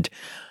second?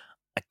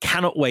 I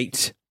cannot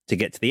wait to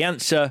get to the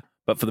answer,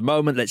 but for the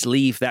moment, let's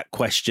leave that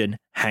question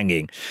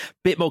hanging.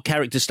 Bit more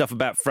character stuff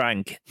about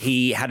Frank.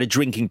 He had a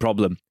drinking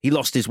problem. He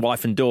lost his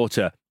wife and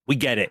daughter. We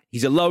get it.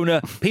 He's a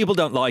loner. People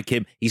don't like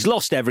him. He's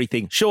lost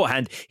everything.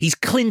 Shorthand, he's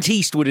Clint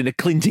Eastwood in a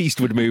Clint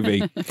Eastwood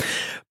movie.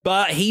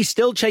 But he's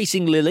still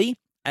chasing Lily.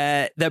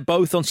 They're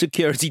both on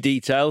security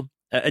detail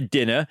at a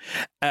dinner,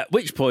 at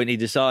which point he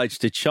decides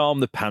to charm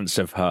the pants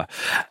of her.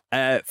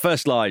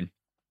 First line,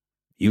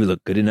 "You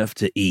look good enough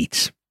to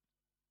eat."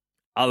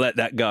 I'll let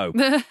that go.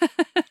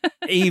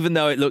 Even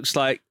though it looks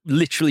like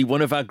literally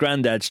one of our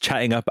granddads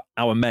chatting up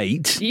our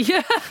mate.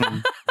 Yeah.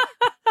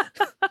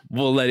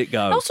 We'll let it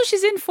go. Also,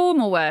 she's in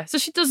formal wear, so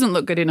she doesn't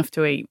look good enough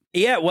to eat.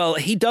 Yeah, well,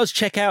 he does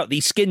check out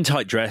the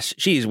skin-tight dress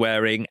she is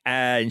wearing,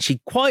 and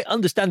she quite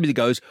understandably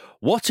goes,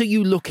 "What are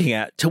you looking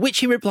at?" To which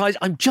he replies,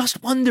 "I'm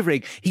just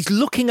wondering." He's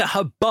looking at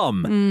her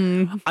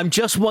bum. "I'm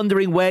just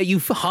wondering where you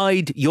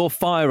hide your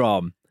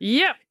firearm."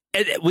 Yep.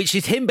 Which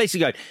is him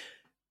basically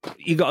going,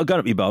 "You got a gun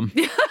up your bum?"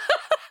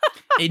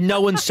 In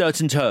no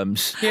uncertain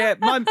terms. Yeah,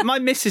 my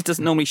missus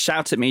doesn't normally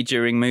shout at me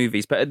during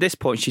movies, but at this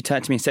point she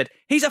turned to me and said,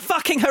 "He's a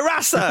fucking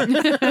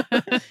harasser."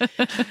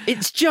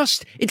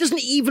 It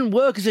doesn't even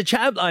work as a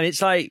chat line.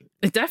 It's like...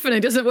 It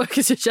definitely doesn't work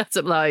as a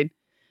shut-up line.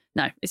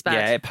 No, it's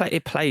bad. Yeah,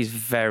 it plays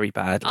very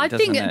badly. I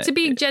think, to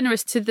be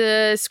generous to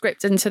the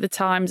script and to the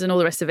times and all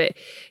the rest of it,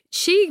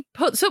 she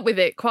puts up with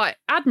it quite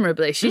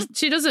admirably.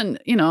 She doesn't,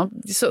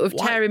 sort of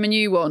tear him a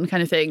new one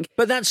kind of thing.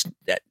 But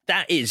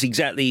that is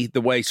exactly the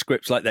way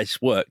scripts like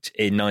this worked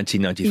in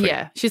 1993.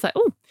 Yeah, she's like,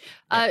 oh.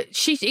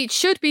 It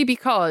should be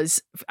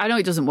because, I know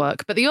it doesn't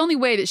work, but the only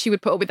way that she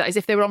would put up with that is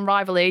if they were on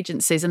rival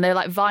agencies and they're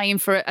like vying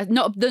for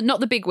not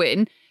the big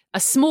win. A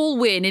small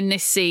win in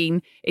this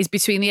scene is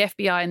between the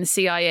FBI and the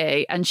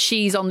CIA, and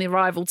she's on the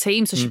rival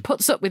team, so she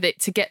puts up with it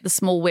to get the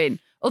small win.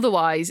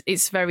 Otherwise,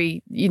 it's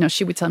very,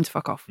 she would tell him to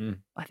fuck off,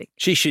 I think.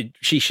 She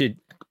should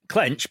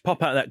clench,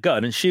 pop out that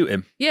gun and shoot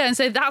him. Yeah, and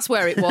say, "That's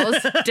where it was,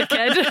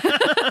 dickhead."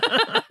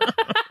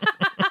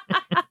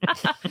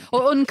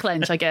 Or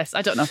unclench, I guess.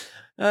 I don't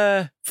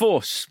know.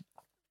 Force.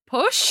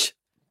 Push?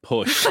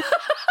 Push.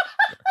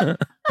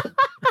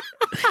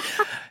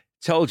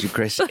 Told you,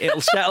 Chris. It'll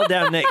settle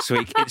down next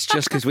week. It's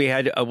just because we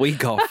had a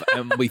week off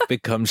and we've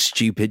become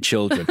stupid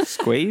children.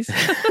 Squeeze.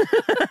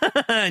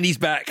 And he's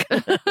back.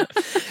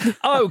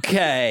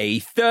 Okay,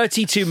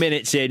 32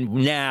 minutes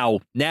in. Now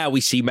we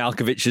see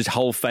Malkovich's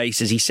whole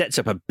face as he sets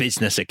up a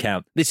business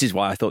account. This is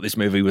why I thought this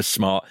movie was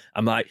smart.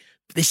 I'm like,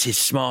 this is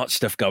smart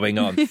stuff going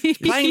on.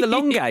 Playing the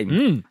long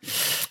game.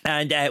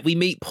 And we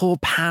meet poor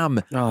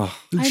Pam. Oh,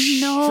 who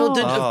shouldn't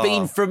have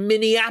been from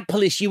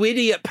Minneapolis, you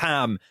idiot,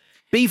 Pam.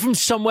 Be from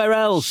somewhere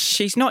else.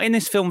 She's not in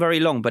this film very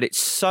long, but it's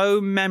so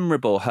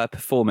memorable, her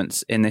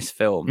performance in this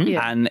film.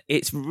 And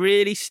it's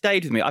really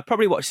stayed with me. I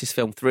probably watched this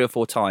film 3 or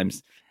 4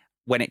 times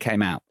when it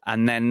came out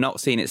and then not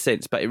seen it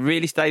since, but it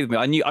really stayed with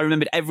me. I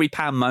remembered every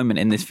Pam moment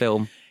in this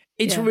film.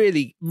 It's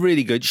really,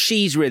 really good.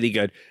 She's really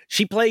good.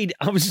 She played,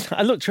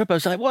 I looked her up, I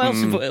was like, what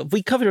else have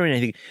we covered her in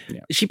anything?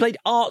 Yeah. She played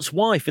Art's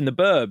wife in The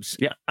Burbs.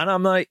 Yeah. And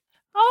I'm like,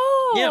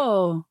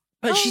 oh.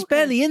 But she's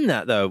barely in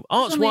that, though.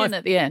 Art's wife. In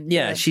at the end.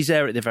 Yeah, she's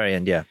there at the very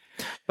end, yeah.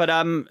 But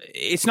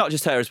it's not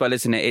just her as well,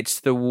 isn't it? It's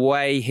the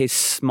way his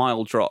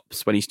smile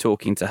drops when he's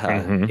talking to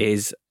her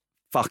is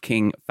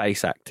fucking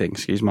face acting.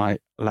 Excuse my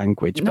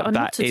language. No, but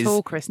not at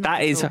all, Chris.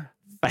 That is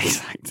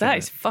face acting. That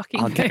is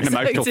fucking I'm getting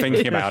emotional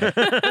thinking about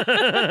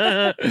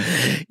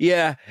it.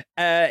 Yeah.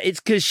 It's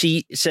because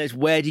she says,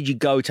 "Where did you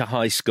go to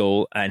high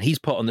school?" And he's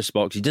put on the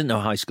spot because he didn't know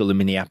high school in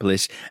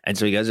Minneapolis. And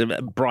so he goes,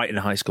 Brighton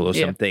High School or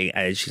something.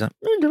 And she's like,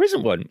 there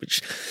isn't one,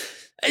 which...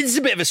 It's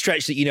a bit of a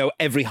stretch that you know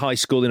every high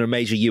school in a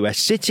major US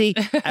city,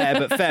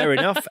 but fair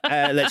enough.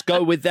 Let's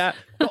go with that.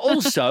 But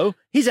also,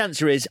 his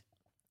answer is,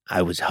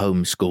 "I was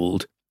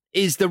homeschooled,"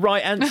 is the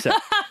right answer.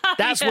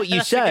 That's what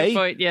you say. A good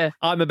point, yeah.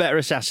 I'm a better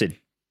assassin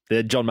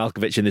than John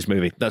Malkovich in this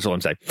movie. That's all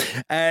I'm saying.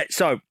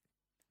 So,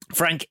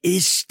 Frank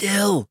is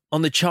still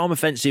on the charm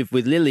offensive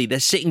with Lily. They're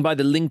sitting by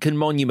the Lincoln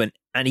Monument,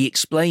 and he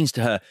explains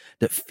to her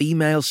that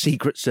female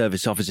Secret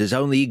Service officers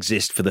only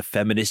exist for the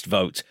feminist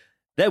vote.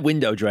 They're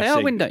window dressing. They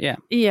are window, yeah.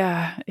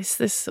 Yeah, it's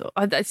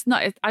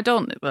not. I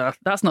don't. Well,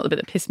 that's not the bit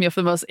that pissed me off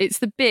the most. It's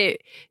the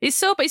bit.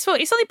 It's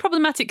only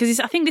problematic because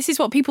I think this is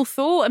what people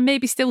thought and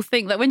maybe still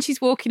think. Like when she's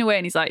walking away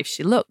and he's like, if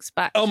she looks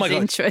back, she's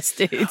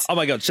interested. Oh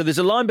my God! So there's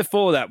a line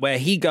before that where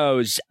he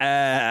goes,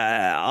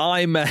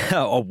 "I'm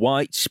a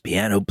white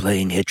piano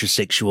playing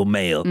heterosexual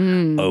male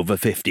over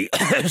 50,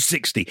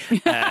 60,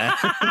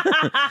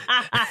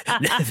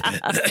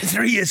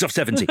 3 years off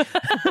 70,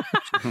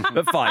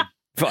 but fine."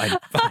 Fine.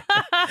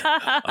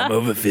 I'm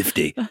over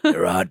 50.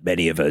 There aren't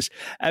many of us.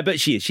 But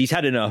she's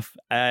had enough.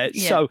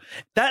 So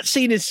that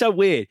scene is so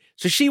weird.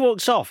 So she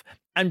walks off,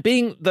 and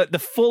being the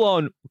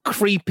full-on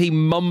creepy,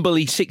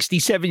 mumbly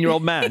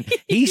 67-year-old man,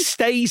 he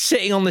stays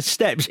sitting on the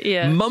steps,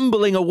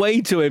 mumbling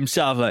away to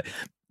himself like,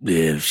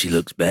 yeah, if she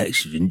looks back,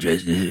 she's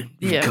interested.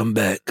 Come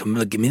back,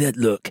 give me that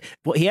look.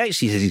 What he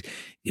actually says is,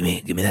 give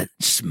me that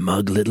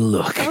smug little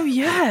look. Oh,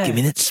 yeah. Give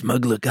me that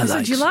smug look I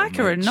like. Do you like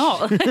her or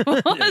not?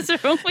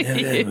 What's wrong with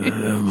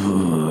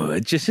you? I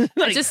just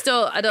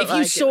don't. I don't. If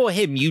you saw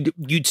him,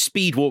 you'd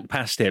speed walk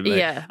past him.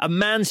 Like, a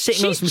man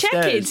sitting on some stairs.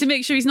 She's checking to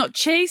make sure he's not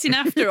chasing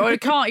after her, or he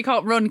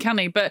can't run, can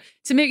he? But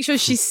to make sure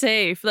she's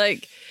safe.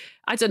 Like,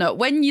 I don't know.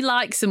 When you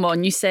like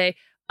someone, you say,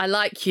 I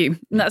like you.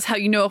 And that's how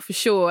you know for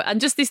sure. And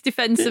just this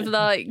defense of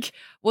like,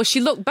 well, she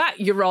looked back,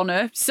 Your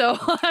Honour. So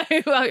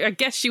I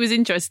guess she was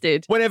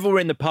interested. Whenever we're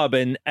in the pub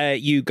and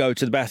you go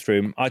to the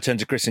bathroom, I turn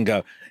to Chris and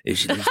go, if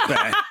she looks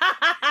back,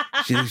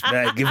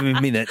 giving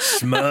me that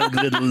smug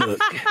little look.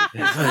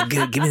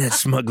 Give me that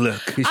smug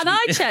look. And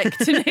I check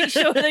to make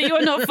sure that you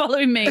are not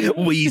following me.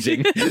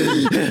 Wheezing.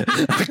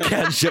 I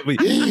can't shut me.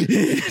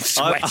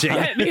 Sweating.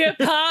 Get me a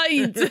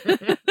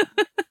pint.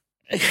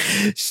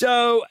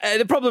 So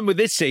the problem with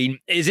this scene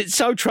is it's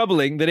so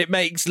troubling that it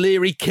makes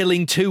Leary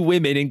killing 2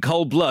 women in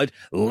cold blood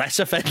less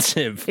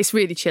offensive. It's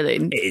really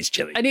chilling. It is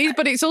chilling.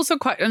 But it's also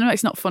quite, I know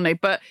it's not funny,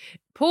 but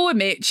poor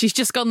Mitch, she's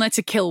just gone there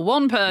to kill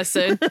one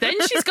person. Then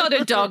she's got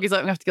a dog. He's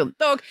like, I'm going to have to kill the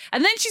dog.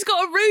 And then she's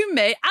got a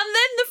roommate. And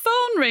then the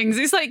phone rings.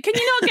 It's like, can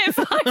you not get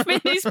 5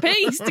 minutes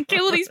peace to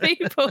kill these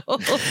people?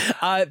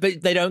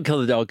 But they don't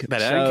kill the dog. They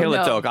don't kill the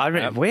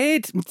dog.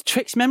 Weird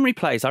tricks memory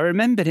plays. I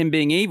remembered him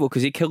being evil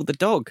because he killed the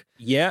dog.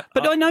 Yeah.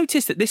 But I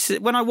noticed that this,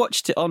 when I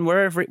watched it on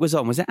wherever it was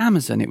it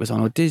Amazon it was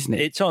on or Disney?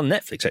 It's on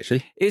Netflix,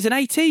 actually. It was an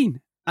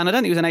 18. And I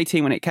don't think it was an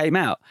 18 when it came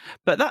out.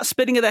 But that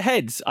spinning of the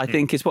heads, I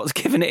think, is what's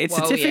given it its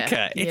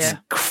certificate. Yeah. It's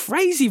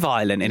crazy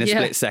violent in a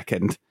split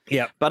second.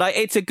 Yeah. But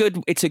it's a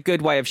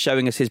good way of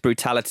showing us his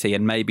brutality,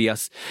 and maybe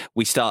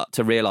we start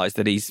to realise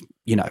that he's,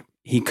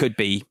 he could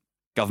be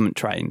government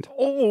trained.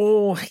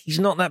 Oh, he's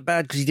not that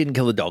bad because he didn't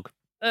kill the dog.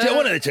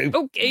 One of the two.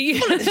 Okay.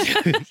 One of the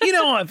two. You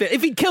know how I feel.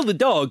 If he killed the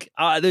dog,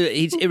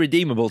 he's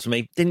irredeemable to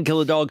me. Didn't kill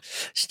the dog.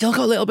 Still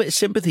got a little bit of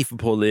sympathy for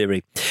poor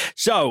Leary.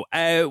 So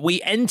we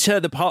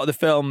enter the part of the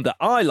film that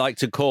I like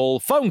to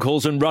call phone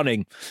calls and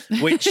running,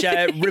 which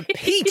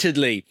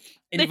repeatedly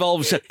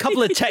involves a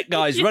couple of tech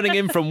guys running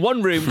in from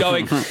one room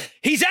going,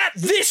 he's at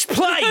this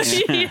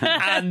place!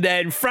 And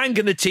then Frank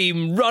and the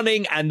team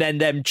running and then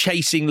them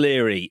chasing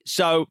Leary.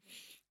 So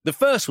the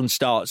first one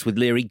starts with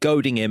Leary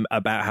goading him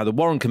about how the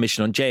Warren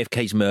Commission on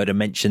JFK's murder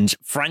mentions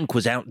Frank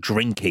was out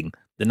drinking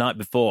the night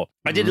before.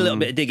 I did a little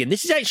bit of digging.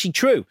 This is actually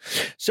true.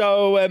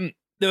 So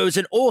there was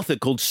an author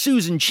called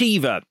Susan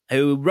Cheever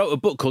who wrote a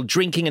book called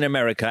Drinking in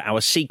America,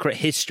 Our Secret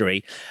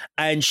History.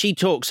 And she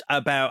talks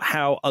about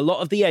how a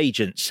lot of the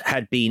agents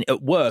had been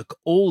at work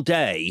all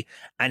day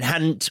and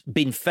hadn't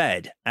been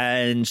fed.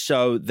 And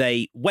so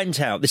they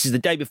went out. This is the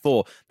day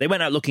before. They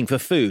went out looking for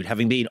food,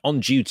 having been on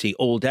duty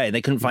all day. And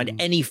they couldn't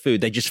find any food.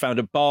 They just found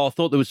a bar,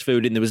 thought there was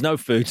food, and there was no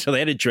food. So they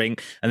had a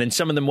drink. And then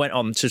some of them went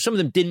on. So some of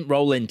them didn't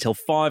roll in till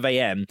 5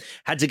 a.m.,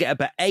 had to get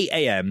up at 8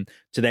 a.m.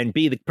 to then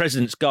be the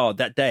president's guard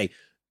that day.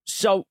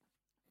 So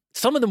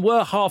some of them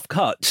were half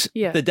cut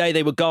the day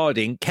they were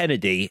guarding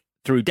Kennedy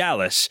through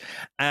Dallas.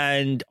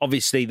 And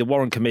obviously the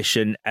Warren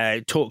Commission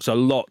talks a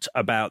lot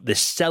about the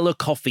Cellar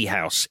Coffee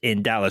House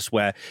in Dallas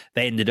where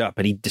they ended up,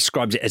 and he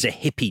describes it as a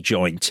hippie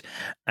joint.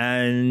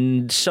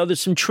 And so there's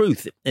some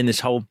truth in this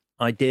whole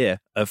idea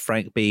of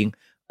Frank being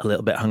a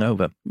little bit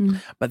hungover.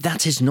 But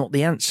that is not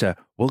the answer.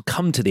 We'll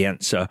come to the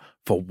answer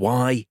for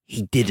why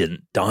he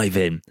didn't dive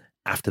in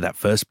after that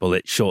first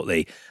bullet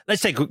shortly.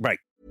 Let's take a quick break.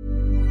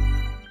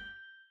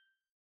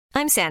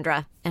 I'm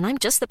Sandra, and I'm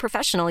just the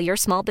professional your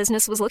small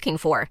business was looking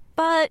for.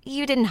 But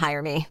you didn't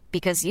hire me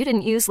because you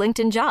didn't use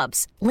LinkedIn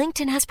Jobs.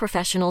 LinkedIn has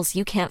professionals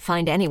you can't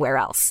find anywhere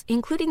else,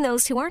 including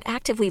those who aren't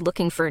actively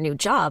looking for a new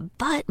job,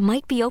 but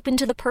might be open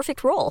to the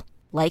perfect role,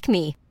 like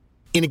me.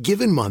 In a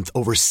given month,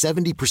 over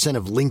 70%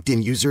 of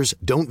LinkedIn users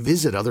don't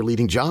visit other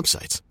leading job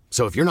sites.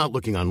 So if you're not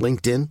looking on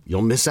LinkedIn,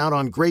 you'll miss out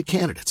on great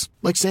candidates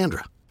like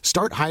Sandra.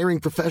 Start hiring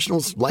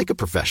professionals like a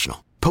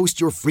professional. Post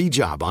your free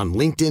job on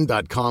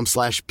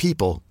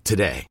linkedin.com/people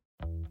today.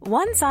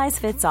 One size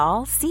fits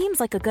all seems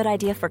like a good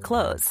idea for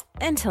clothes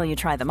until you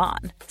try them on.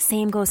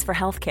 Same goes for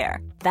healthcare.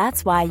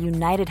 That's why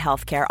United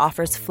Healthcare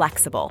offers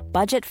flexible,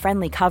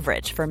 budget-friendly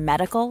coverage for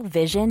medical,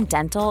 vision,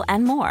 dental,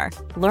 and more.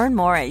 Learn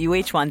more at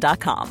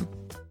uh1.com.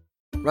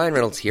 Ryan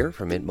Reynolds here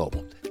from Mint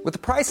Mobile. With the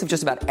price of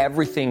just about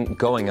everything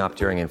going up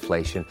during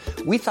inflation,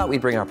 we thought we'd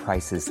bring our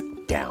prices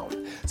down.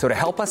 So to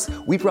help us,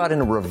 we brought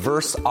in a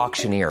reverse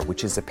auctioneer,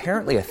 which is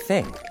apparently a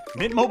thing.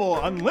 Mint Mobile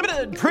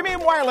Unlimited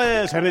Premium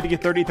Wireless. How to get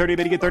 30, 30,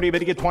 bit to get 30, bit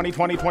to get 20,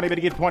 20, 20, bit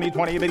to get 20,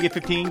 20, bit to get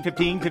 15,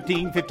 15,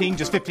 15, 15,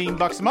 just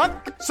 $15 a month?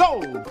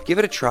 Sold! Give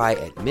it a try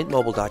at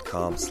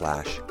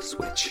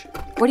mintmobile.com/switch.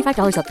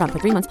 $45 up front for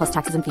 3 months plus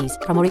taxes and fees.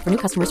 Promo rate for new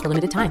customers for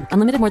limited time.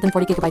 Unlimited more than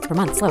 40 gigabytes per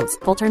month. Slows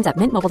full terms at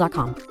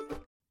mintmobile.com.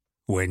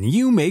 When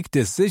you make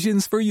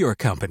decisions for your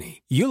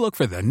company, you look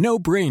for the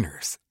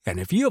no-brainers. And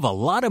if you have a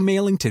lot of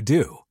mailing to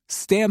do,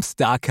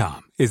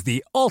 Stamps.com is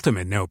the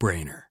ultimate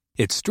no-brainer.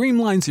 It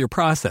streamlines your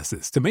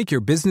processes to make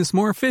your business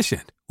more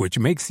efficient, which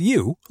makes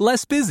you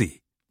less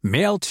busy.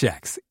 Mail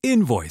checks,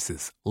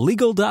 invoices,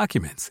 legal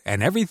documents,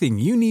 and everything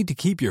you need to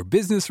keep your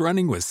business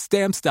running with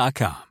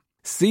Stamps.com.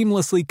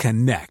 Seamlessly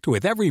connect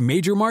with every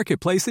major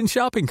marketplace and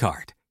shopping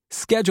cart.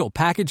 Schedule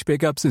package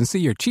pickups and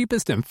see your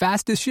cheapest and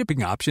fastest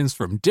shipping options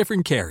from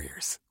different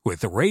carriers,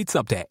 with rates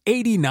up to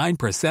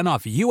 89%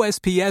 off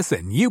USPS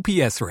and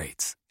UPS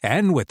rates.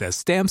 And with the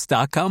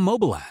Stamps.com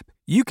mobile app,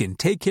 you can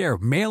take care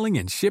of mailing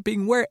and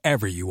shipping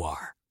wherever you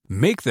are.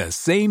 Make the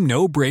same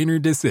no-brainer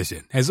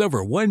decision as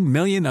over 1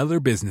 million other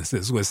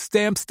businesses with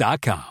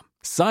Stamps.com.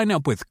 Sign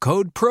up with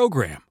code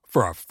PROGRAM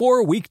for a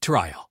 4-week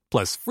trial,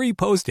 plus free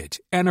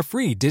postage and a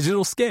free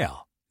digital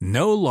scale.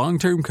 No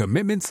long-term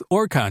commitments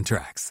or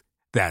contracts.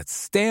 That's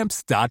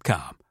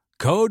Stamps.com.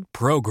 Code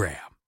PROGRAM.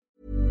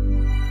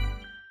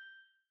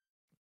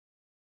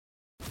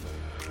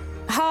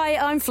 Hi,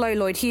 I'm Flo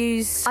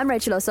Lloyd-Hughes. I'm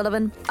Rachel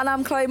O'Sullivan. And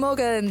I'm Chloe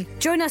Morgan.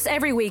 Join us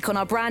every week on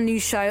our brand new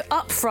show,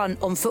 Up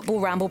Front, on Football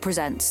Ramble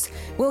Presents.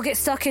 We'll get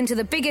stuck into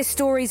the biggest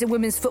stories in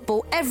women's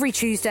football every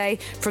Tuesday,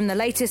 from the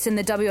latest in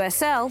the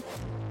WSL.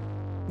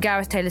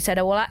 Gareth Taylor said,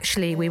 oh, well,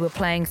 actually, we were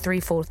playing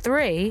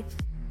 3-4-3,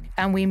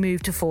 and we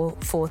moved to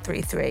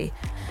 4-3-3.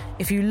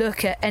 If you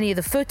look at any of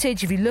the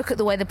footage, if you look at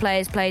the way the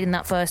players played in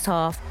that first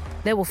half,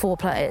 there were 4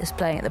 players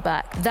playing at the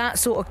back. That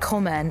sort of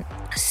comment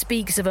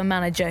speaks of a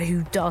manager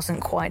who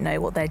doesn't quite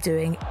know what they're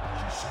doing.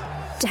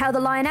 To how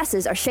the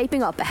Lionesses are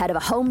shaping up ahead of a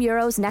home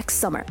Euros next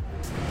summer.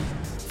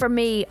 For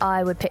me,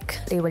 I would pick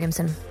Leah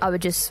Williamson. I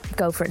would just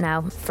go for it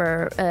now.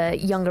 For a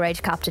younger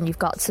age captain, you've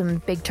got some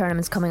big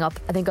tournaments coming up.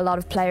 I think a lot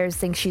of players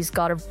think she's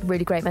got a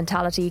really great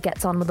mentality,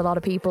 gets on with a lot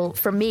of people.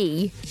 For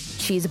me,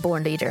 she's a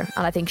born leader,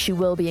 and I think she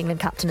will be England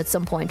captain at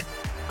some point.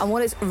 And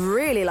what it's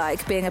really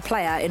like being a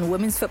player in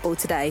women's football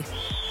today.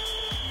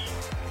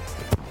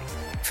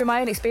 From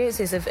my own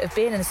experiences of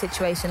being in a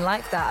situation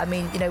like that, I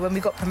mean, when we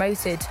got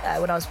promoted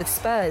when I was with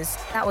Spurs,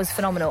 that was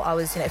phenomenal. I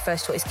was,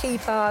 first choice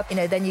keeper.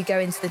 Then you go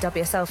into the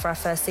WSL for our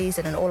first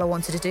season, and all I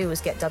wanted to do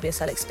was get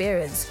WSL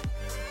experience.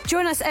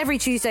 Join us every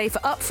Tuesday for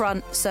Up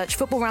Front. Search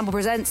Football Ramble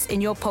Presents in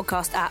your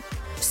podcast app.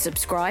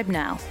 Subscribe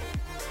now.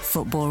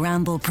 Football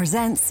Ramble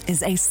Presents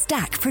is a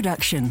Stack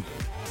production.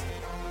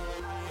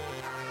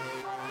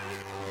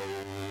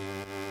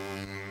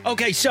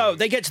 Okay, so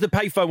they get to the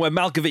payphone where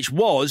Malkovich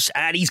was,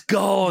 and he's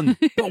gone.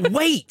 But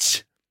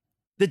wait,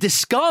 the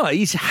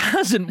disguise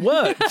hasn't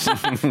worked.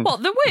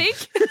 What, the wig?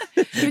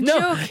 You're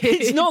no, joking.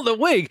 It's not the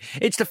wig.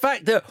 It's the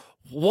fact that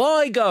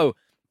why go,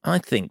 I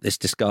think this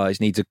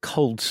disguise needs a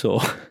cold sore.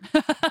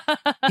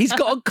 He's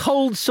got a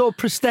cold sore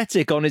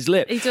prosthetic on his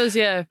lip. He does,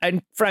 yeah.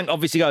 And Frank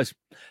obviously goes,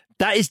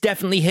 that is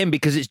definitely him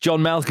because it's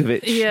John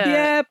Malkovich.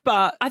 Yeah,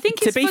 but I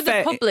think to it's be for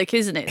fair, the public,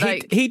 isn't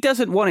it? He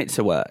doesn't want it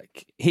to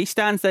work. He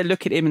stands there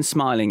looking at him and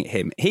smiling at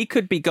him. He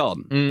could be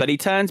gone, but he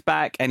turns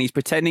back and he's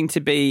pretending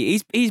to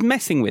be... He's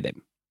messing with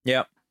him.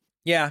 Yeah.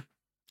 Yeah,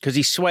 because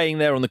he's swaying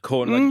there on the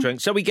corner like a drink.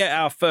 So we get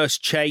our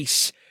first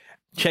chase.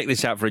 Check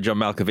this out for a John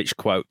Malkovich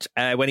quote.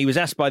 When he was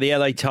asked by the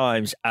LA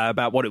Times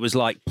about what it was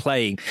like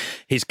playing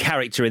his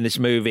character in this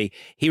movie,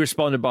 he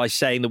responded by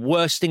saying, the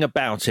worst thing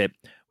about it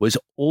was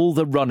all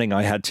the running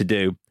I had to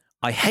do.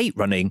 I hate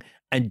running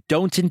and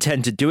don't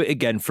intend to do it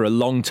again for a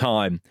long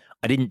time.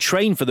 I didn't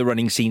train for the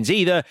running scenes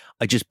either.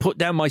 I just put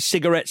down my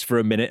cigarettes for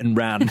a minute and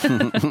ran.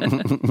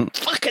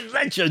 Fucking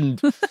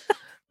legend.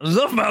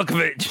 Love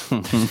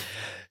Malkovich.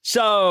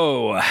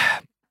 So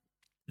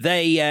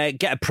they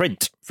get a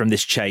print from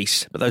this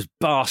chase, but those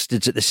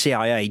bastards at the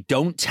CIA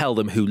don't tell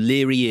them who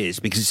Leary is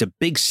because it's a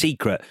big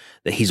secret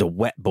that he's a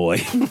wet boy.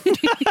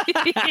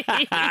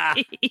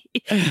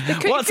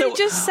 What's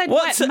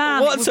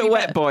a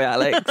wet boy,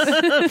 Alex?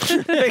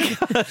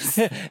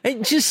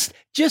 And just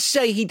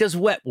say he does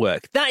wet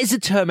work. That is a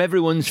term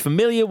everyone's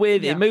familiar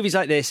with. In movies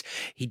like this,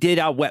 he did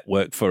our wet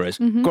work for us.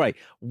 Great.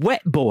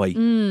 Wet boy,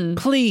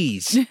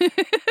 please.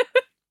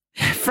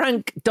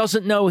 Frank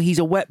doesn't know he's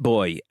a wet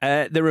boy.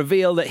 The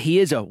reveal that he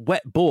is a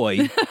wet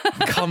boy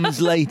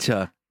comes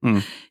later.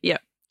 Yeah.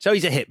 So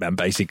he's a hitman,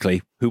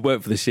 basically, who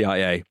worked for the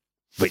CIA,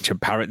 which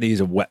apparently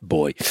is a wet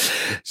boy.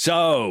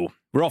 So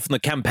we're off on the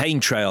campaign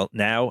trail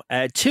now.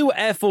 2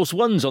 Air Force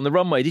Ones on the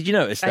runway. Did you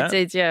notice that? I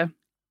did, yeah.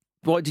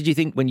 What did you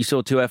think when you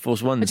saw 2 Air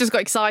Force Ones? I just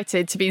got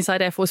excited to be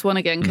inside Air Force One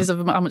again because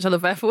of how much I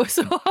love Air Force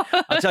One.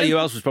 I'll tell you who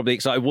else was probably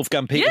excited.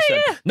 Wolfgang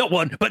Peterson. Yeah. Not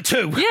 1, but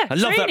 2. Yeah, I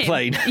love that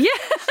plane. Yeah.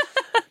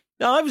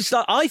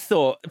 No, I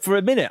thought for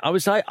a minute, I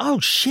was like, oh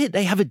shit,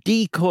 they have a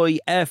decoy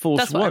Air Force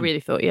That's One. what I really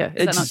thought, yeah.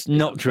 Is that It's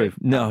not true.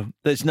 No,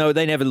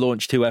 they never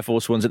launch two Air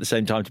Force Ones at the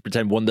same time to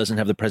pretend one doesn't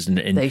have the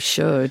president in. They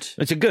should.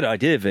 It's a good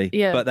idea, V.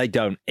 Yeah. But they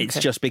don't. It's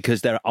just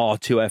because there are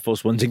two Air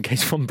Force Ones in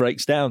case one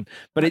breaks down.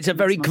 But it's a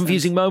very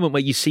confusing moment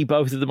where you see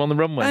both of them on the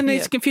runway. And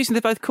it's confusing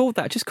they're both called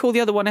that. Just call the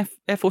other one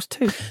Air Force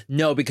 2.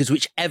 No, because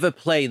whichever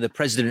plane the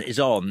president is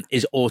on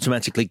is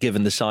automatically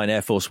given the sign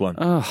Air Force One.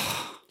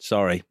 Oh.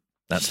 Sorry,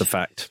 that's the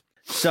fact.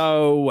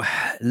 So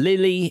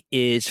Lily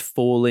is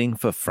falling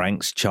for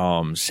Frank's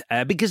charms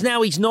because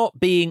now he's not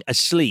being a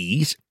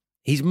sleaze.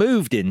 He's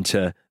moved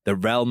into the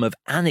realm of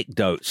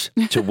anecdotes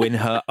to win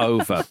her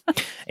over,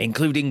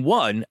 including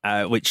one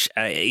which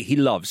he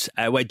loves,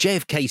 where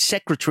JFK's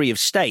Secretary of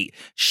State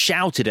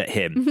shouted at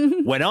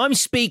him, "When I'm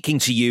speaking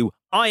to you,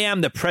 I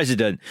am the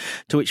president."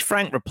 To which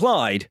Frank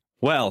replied,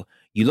 "Well,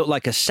 you look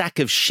like a sack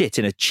of shit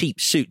in a cheap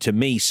suit to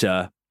me,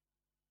 sir."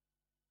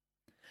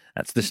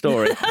 That's the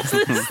story.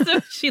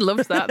 She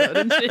loves that, though,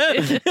 doesn't she?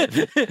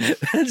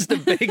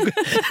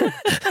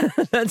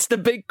 That's the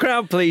big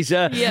crowd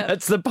pleaser. Yeah.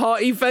 That's the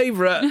party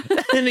favourite.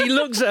 And he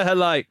looks at her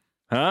like,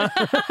 huh?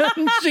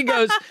 And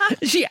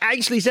she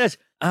actually says,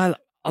 I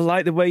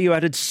like the way you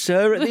added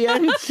sir at the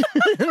end.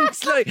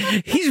 It's like,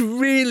 he's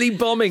really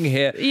bombing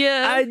here.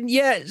 Yeah. And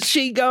yet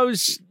she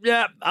goes,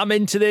 yeah, I'm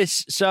into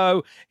this.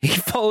 So he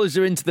follows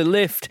her into the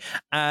lift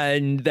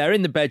and they're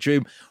in the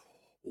bedroom.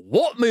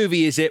 What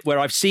movie is it where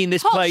I've seen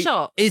this Hot play?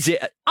 Shots. Is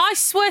it? I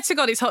swear to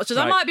God, it's Hot Shots.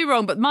 Right. I might be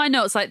wrong, but my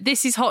notes like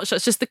this is Hot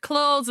Shots. Just the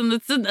clothes and the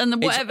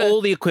whatever. It's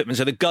all the equipment,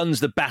 so the guns,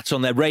 the bats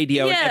on their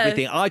radio and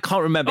everything. I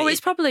can't remember. Oh, it's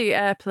probably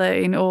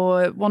Airplane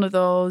or one of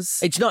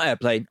those. It's not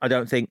Airplane, I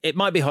don't think. It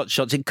might be Hot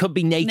Shots. It could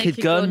be Naked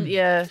Gun.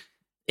 Yeah.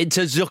 It's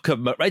a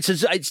Zucker.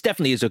 It's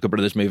definitely a Zucker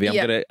Brothers movie.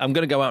 I'm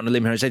gonna go out on a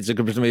limb here and say it's a Zucker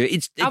Brothers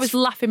movie. I was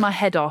laughing my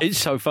head off. It's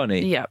so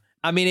funny. Yeah.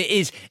 I mean,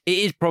 it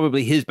is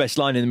probably his best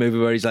line in the movie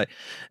where he's like,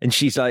 and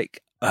she's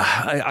like,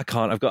 I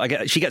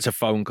can't. She gets a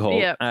phone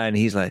call, and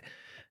he's like,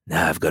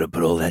 "Nah, I've got to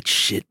put all that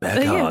shit back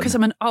on." Yeah, because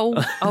I'm an old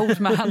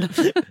man.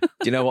 Do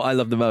you know what I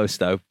love the most,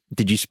 though?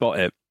 Did you spot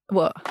it?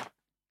 What?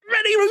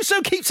 Rene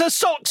Russo keeps her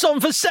socks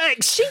on for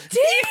sex. She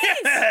did.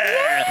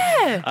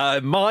 Yeah.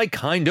 My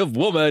kind of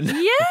woman.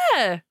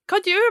 Yeah.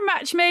 God, you're a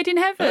match made in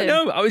heaven. I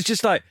know. I was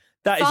just like,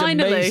 that is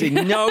Finally. amazing.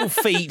 No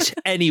feet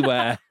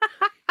anywhere.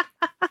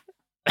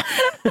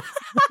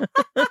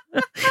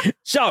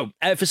 So,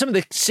 for some of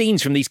the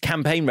scenes from these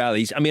campaign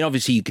rallies, I mean,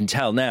 obviously you can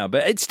tell now,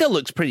 but it still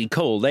looks pretty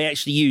cool. They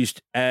actually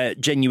used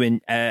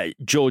genuine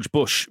George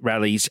Bush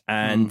rallies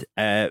and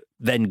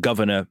then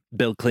Governor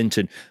Bill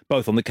Clinton,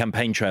 both on the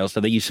campaign trail. So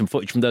they used some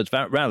footage from those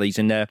rallies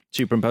and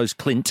superimposed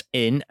Clint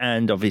in,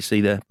 and obviously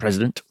the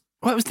president.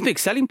 Well, it was the big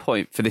selling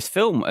point for this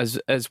film, as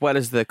well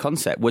as the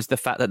concept, was the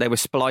fact that they were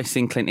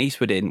splicing Clint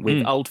Eastwood in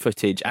with old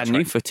footage and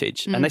new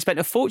footage. And they spent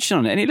a fortune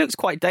on it. And it looks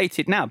quite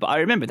dated now, but I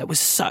remember that was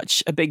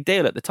such a big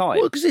deal at the time.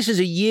 Well, because this is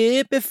a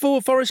year before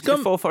Forrest Gump.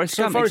 Before Forrest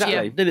Gump,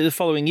 exactly. Did it the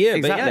following year.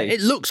 Exactly. But yeah,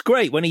 it looks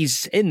great when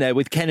he's in there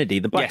with Kennedy,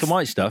 the black and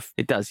white stuff.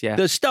 It does, yeah.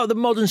 The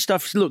modern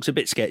stuff looks a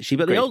bit sketchy,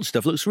 but the old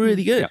stuff looks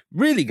really good. Yeah.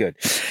 Really good.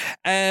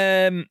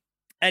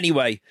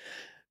 Anyway,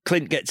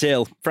 Clint gets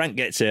ill, Frank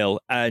gets ill,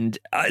 and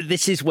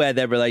this is where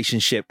their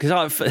relationship,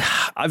 because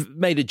I've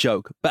made a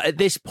joke, but at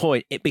this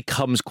point it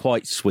becomes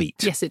quite sweet.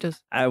 Yes, it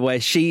does. Where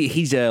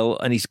he's ill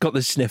and he's got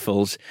the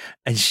sniffles,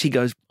 and she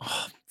goes,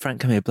 "Oh,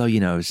 Frank, come here, blow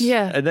your nose."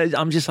 Yeah. And then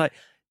I'm just like,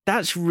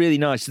 that's really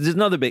nice. There's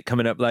another bit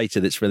coming up later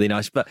that's really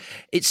nice, but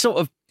it's sort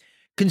of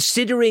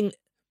considering.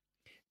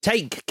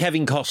 Take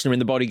Kevin Costner in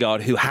The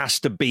Bodyguard, who has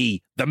to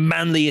be the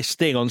manliest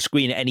thing on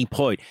screen at any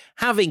point.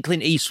 Having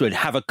Clint Eastwood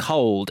have a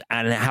cold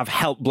and have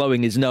help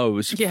blowing his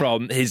nose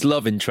from his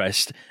love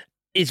interest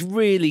is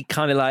really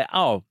kind of like,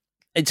 oh,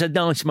 it's a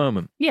nice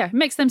moment. Yeah, it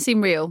makes them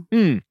seem real.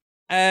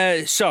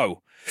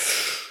 So,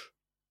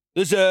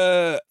 there's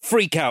a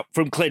freak out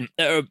from Frank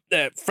at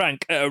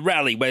a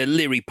rally where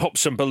Leary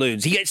pops some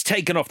balloons. He gets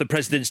taken off the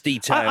president's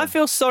detail. I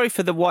feel sorry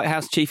for the White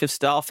House chief of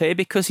staff here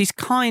because he's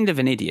kind of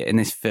an idiot in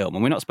this film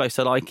and we're not supposed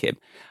to like him.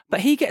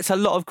 But he gets a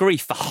lot of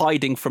grief for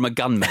hiding from a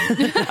gunman,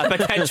 a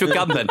potential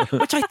gunman,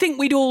 which I think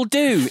we'd all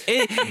do.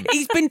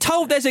 He's been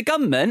told there's a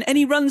gunman and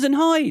he runs and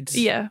hides.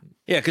 Yeah.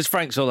 Yeah, because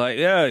Frank's all like,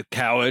 yeah,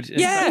 coward.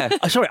 Yeah.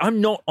 Sorry,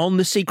 I'm not on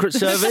the Secret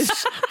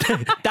Service.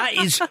 That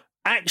is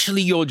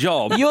actually your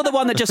job. You're the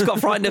one that just got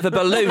frightened of a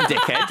balloon,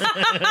 dickhead.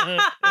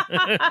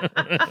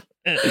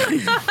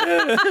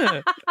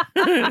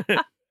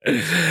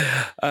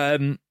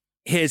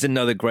 Here's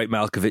another great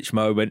Malkovich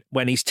moment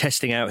when he's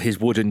testing out his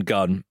wooden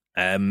gun.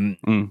 And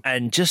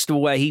just the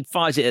way he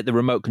fires it at the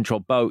remote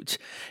control boat,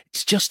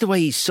 it's just the way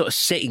he's sort of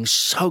sitting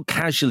so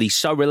casually,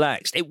 so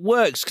relaxed. It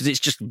works because it's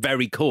just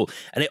very cool.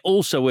 And it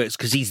also works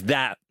because he's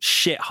that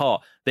shit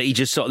hot that he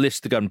just sort of lifts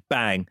the gun,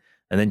 bang,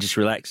 and then just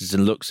relaxes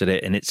and looks at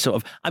it. And it's sort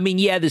of, I mean,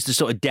 yeah, there's the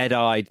sort of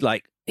dead-eyed,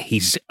 like,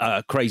 he's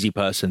a crazy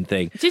person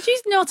thing. Did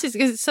you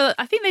notice, so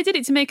I think they did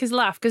it to make us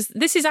laugh, because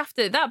this is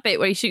after that bit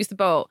where he shoots the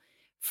boat.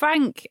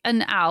 Frank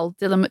and Al,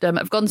 Dylan McDermott,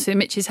 have gone to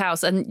Mitch's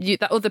house, and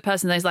that other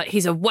person there's like,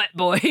 he's a wet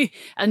boy.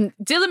 And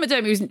Dylan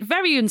McDermott, who's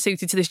very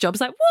unsuited to this job,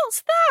 is like,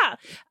 what's that?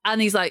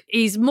 And he's like,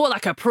 he's more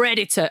like a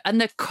predator. And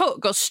the cut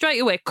goes straight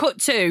away, cut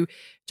to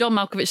John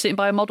Malkovich sitting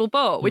by a model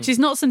boat, which is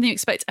not something you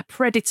expect a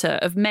predator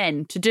of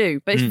men to do,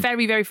 but it's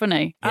very, very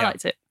funny. I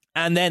liked it.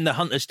 And then the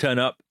hunters turn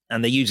up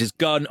and they use his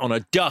gun on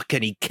a duck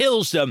and he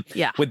kills them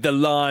with the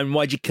line,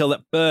 "Why'd you kill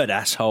that bird,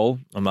 asshole?"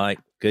 I'm like,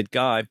 good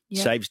guy.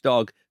 Yeah. Saves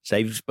dog,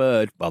 saves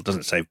bird. Well,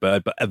 doesn't save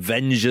bird, but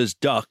avenges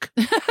duck.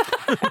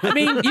 I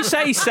mean, you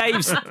say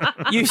saves.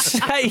 You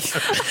say.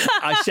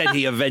 I said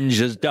he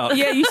avenges duck.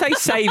 Yeah, you say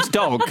saves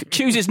dog.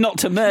 Chooses not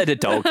to murder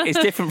dog. It's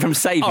different from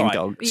saving All right.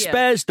 dog. Yeah.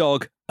 Spares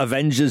dog,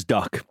 avenges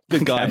duck.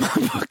 Good guy.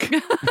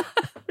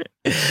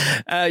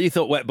 You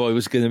thought Wet Boy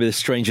was going to be the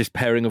strangest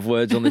pairing of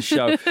words on the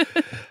show.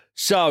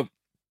 So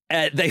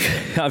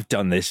I've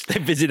done this. They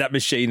visit that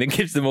machine that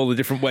gives them all the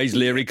different ways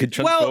Leary could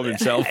transform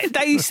himself.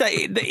 They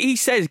say he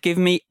says, "Give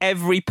me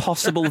every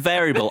possible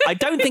variable." I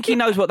don't think he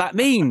knows what that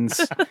means.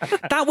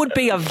 That would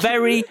be a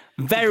very,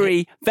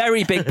 very,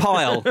 very big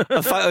pile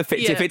of photo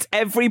fits if it's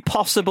every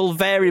possible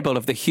variable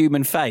of the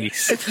human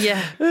face.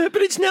 Yeah, but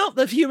it's not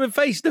the human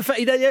face.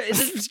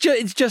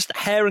 It's just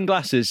hair and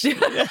glasses.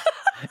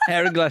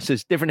 Hair and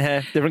glasses, different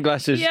hair, different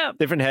glasses,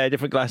 different hair,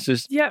 different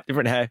glasses,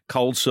 different hair,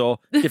 cold sore,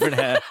 different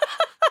hair.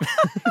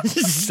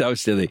 So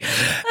silly.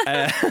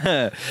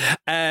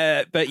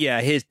 But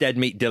yeah, here's Dead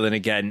Meat Dylan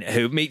again,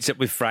 who meets up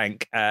with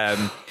Frank.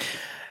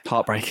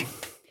 Heartbreaking.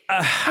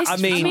 I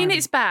mean,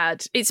 it's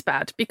bad. It's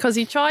bad because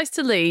he tries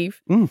to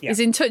leave. He's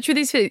in touch with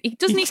his. He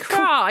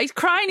cry. He's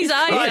crying his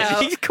eyes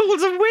out. He's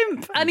called a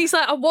wimp, and he's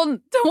like, "I don't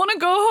want to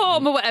go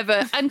home" or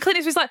whatever. And Clint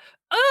Eastwood's like,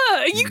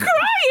 "Are you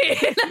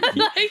crying?"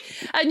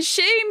 and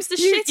shames the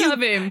shit out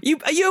of him.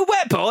 Are you a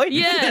wet boy?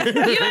 Yeah, you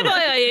a wet boy,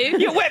 are you?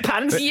 You're wet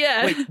pants.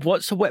 Yeah. Wait,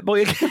 what's a wet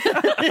boy again?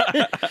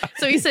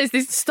 So he says,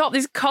 "Stop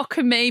this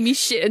cockamamie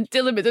shit." And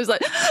Dylan McDermott's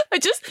like, "I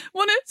just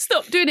want to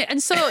stop doing it,"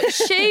 and so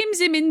shames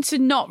him into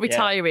not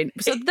retiring.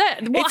 So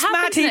what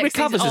happens he next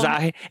recovers is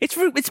as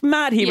it's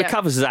mad he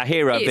recovers as our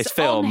hero of this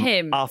film on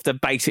him. after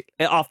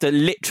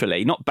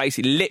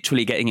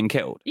literally getting him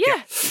killed.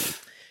 Yeah.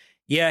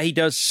 Yeah, he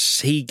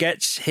does. He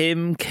gets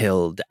him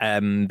killed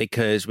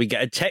because we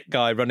get a tech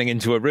guy running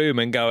into a room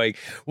and going,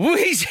 "Well,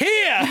 he's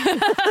here!"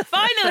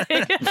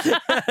 Finally!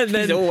 And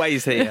then he's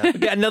always here. We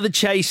get another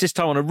chase, this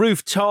time on a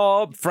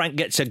rooftop. Frank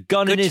gets a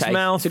gun in his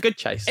mouth. It's a good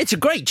chase. It's a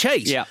great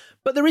chase. Yeah.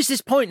 But there is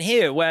this point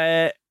here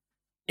where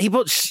he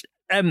puts...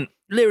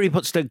 Leary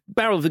puts the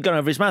barrel of the gun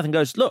over his mouth and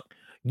goes, "Look,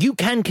 you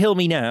can kill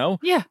me now,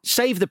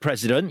 save the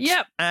president,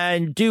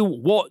 and do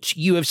what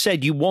you have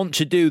said you want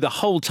to do the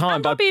whole time."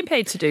 And not being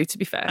paid to do, to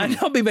be fair.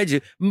 And not being paid to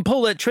do.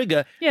 Pull that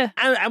trigger,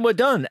 and we're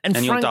done.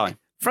 And you'll die.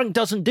 Frank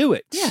doesn't do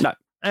it. Yeah.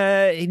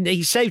 No.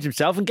 He saved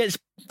himself and gets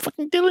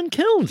fucking Dylan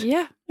killed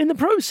in the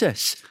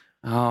process.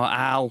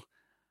 Oh,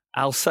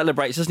 Al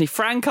celebrates, doesn't he?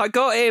 "Frank, I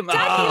got him."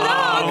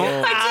 Daddy,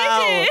 look,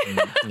 I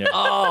did it.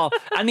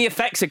 And the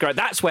effects are great.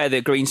 That's where the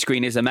green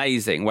screen is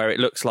amazing, where it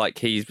looks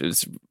like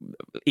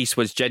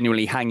Eastwood's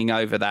genuinely hanging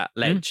over that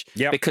ledge.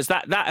 Because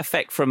that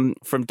effect from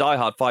Die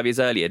Hard 5 years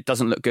earlier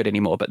doesn't look good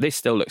anymore, but this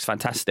still looks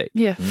fantastic.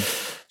 Yeah.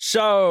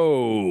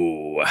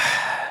 So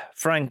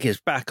Frank is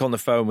back on the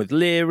phone with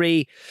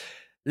Leary.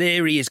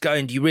 Leary is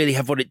going, "Do you really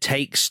have what it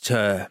takes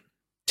to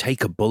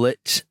take a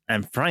bullet?"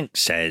 And Frank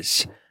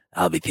says,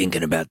 "I'll be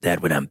thinking about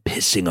that when I'm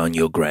pissing on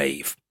your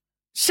grave."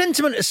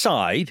 Sentiment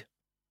aside,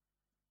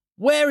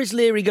 where is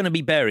Leary going to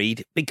be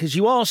buried? Because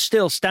you are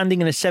still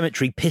standing in a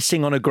cemetery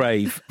pissing on a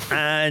grave.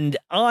 And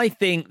I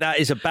think that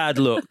is a bad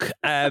look.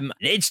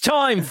 It's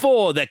time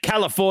for the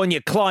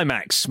California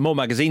Climax. More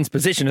Magazine's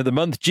position of the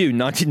month, June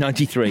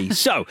 1993.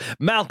 So,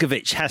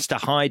 Malkovich has to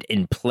hide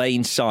in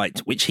plain sight,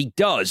 which he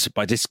does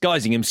by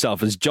disguising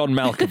himself as John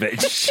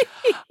Malkovich.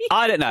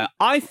 I don't know.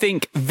 I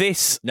think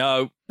this...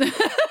 No.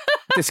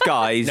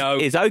 disguise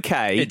is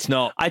okay. It's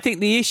not. I think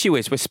the issue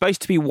is we're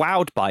supposed to be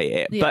wowed by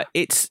it, but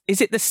is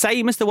it the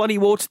same as the one he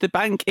wore to the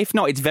bank? If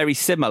not, it's very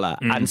similar.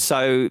 And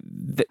so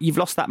you've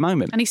lost that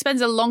moment. And he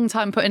spends a long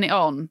time putting it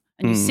on.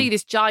 And you see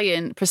this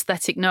giant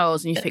prosthetic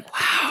nose and you think,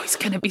 wow, it's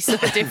going to be so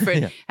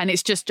different. And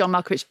it's just John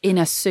Malkovich in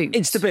a suit.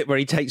 It's the bit where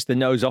he takes the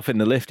nose off in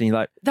the lift and you're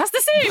like... That's the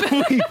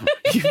same!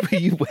 Were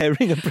you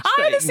wearing a prosthetic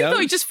I honestly nose?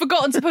 thought he'd just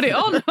forgotten to put it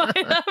on by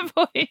that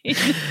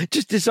point.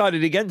 Just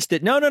decided against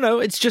it. No,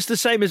 it's just the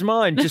same as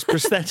mine, just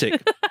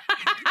prosthetic.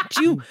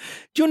 Do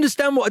you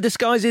understand what a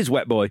disguise is,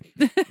 Wet Boy?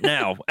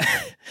 Now,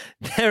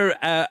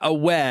 they're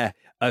aware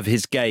of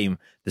his game,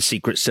 the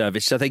Secret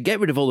Service, so they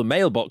get rid of all the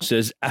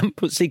mailboxes and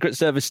put Secret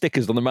Service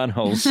stickers on the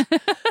manholes.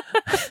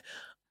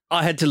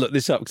 I had to look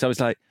this up because I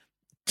was like,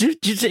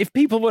 if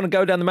people want to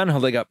go down the manhole,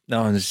 they go,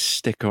 "No, there's a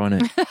sticker on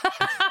it.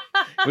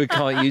 We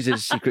can't use it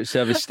as a Secret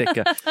Service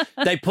sticker."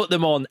 They put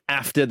them on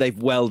after they've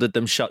welded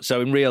them shut.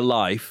 So in real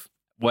life,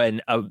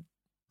 when a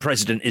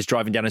president is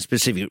driving down a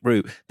specific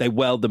route, they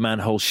weld the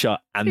manhole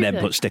shut and then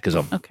put stickers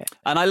on. Okay.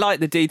 And I like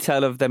the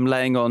detail of them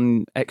laying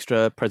on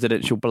extra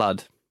presidential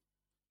blood.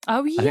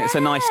 Oh, yeah. I think it's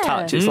a nice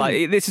touch. It's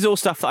like, this is all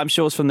stuff that I'm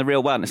sure is from the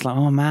real world. And it's like,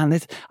 oh man,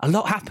 there's a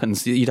lot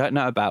happens you don't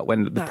know about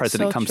when the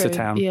president comes to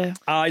town. Yeah.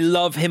 I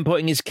love him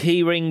putting his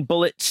keyring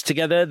bullets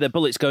together. The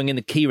bullets going in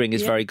the keyring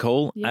is very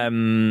cool. Yeah.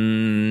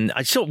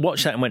 I sort of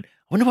watched that and went, I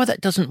wonder why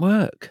that doesn't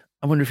work.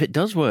 I wonder if it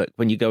does work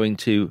when you're going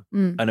to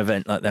an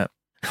event like that.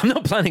 I'm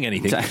not planning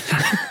anything.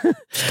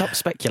 Stop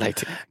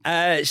speculating.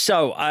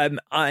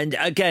 And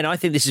again, I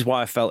think this is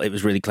why I felt it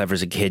was really clever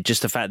as a kid.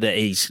 Just the fact that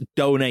he's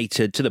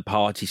donated to the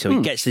party, so he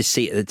gets this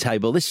seat at the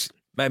table. This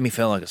made me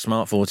feel like a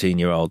smart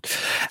 14-year-old.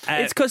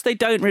 It's because they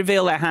don't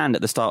reveal their hand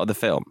at the start of the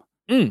film.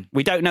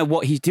 We don't know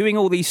what he's doing,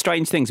 all these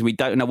strange things, and we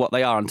don't know what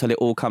they are until it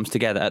all comes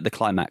together at the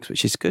climax,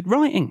 which is good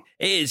writing.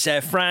 It is.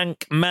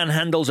 Frank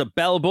manhandles a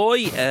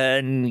bellboy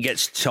and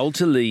gets told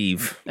to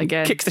leave.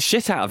 Again. Kicks the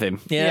shit out of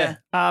him. Yeah.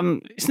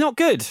 It's not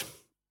good.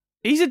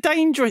 He's a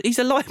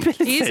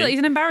liability. He's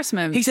an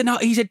embarrassment. He's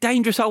a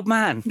dangerous old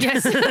man.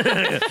 Yes.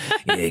 Yeah,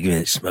 give me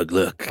that smug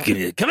look. Come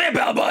here,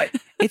 bellboy.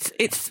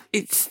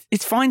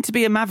 It's fine to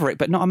be a maverick,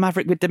 but not a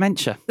maverick with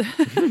dementia.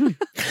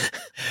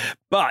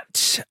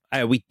 But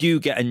we do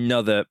get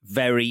another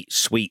very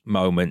sweet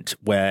moment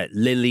where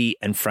Lily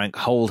and Frank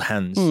hold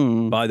hands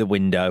by the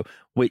window,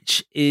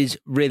 which is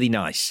really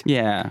nice.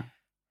 Yeah.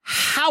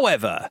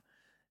 However,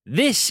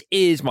 this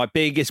is my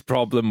biggest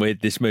problem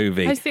with this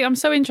movie. I'm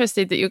so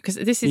interested that because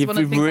this is one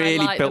of the things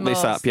I like built the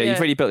this most. up. Yeah, you've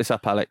really built this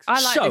up, Alex.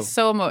 I like this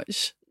so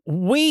much.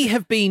 We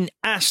have been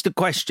asked the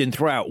question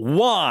throughout,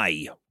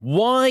 why?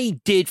 Why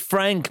did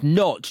Frank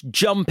not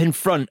jump in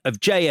front of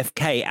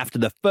JFK after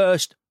the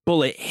first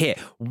bullet hit?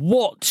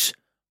 What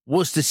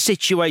was the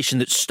situation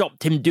that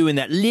stopped him doing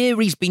that?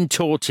 Leary's been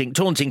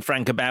taunting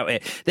Frank about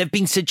it. There have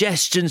been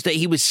suggestions that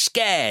he was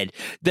scared,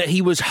 that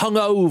he was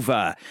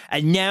hungover,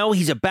 and now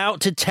he's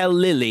about to tell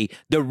Lily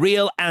the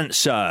real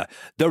answer.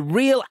 The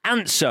real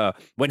answer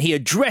when he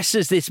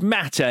addresses this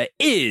matter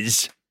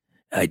is,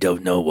 I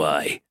don't know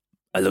why.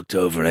 I looked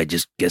over and I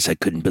just guess I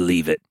couldn't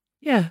believe it.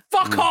 Yeah.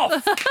 Fuck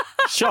off!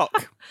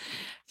 Shock.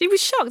 He was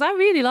shocked. I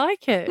really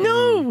like it.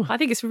 No. I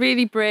think it's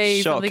really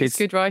brave. Shock. I think it's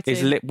good writing.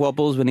 His lip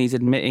wobbles when he's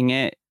admitting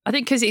it. I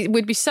think because it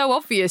would be so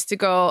obvious to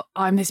go,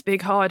 I'm this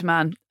big hard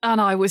man and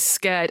I was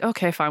scared.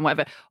 Okay, fine,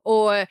 whatever.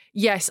 Or,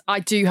 yes,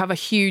 I do have a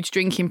huge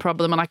drinking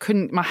problem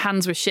and my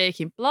hands were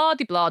shaking, blah,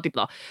 de, blah, de,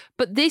 blah.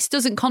 But this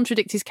doesn't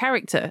contradict his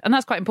character. And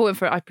that's quite important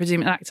for, I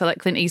presume, an actor like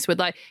Clint Eastwood.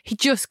 Like, he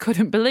just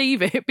couldn't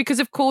believe it because,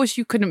 of course,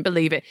 you couldn't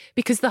believe it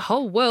because the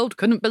whole world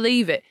couldn't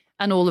believe it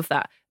and all of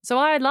that. So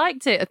I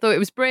liked it. I thought it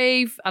was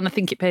brave and I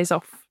think it pays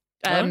off.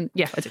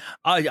 Yeah, I do.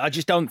 I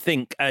just don't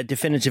think a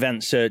definitive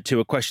answer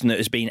to a question that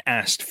has been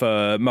asked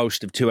for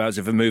most of 2 hours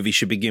of a movie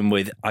should begin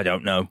with, I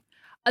don't know.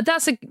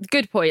 That's a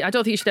good point. I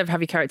don't think you should ever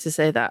have your character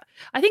say that.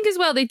 I think as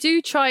well, they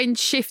do try and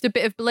shift a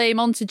bit of blame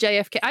onto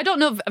JFK. I don't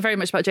know very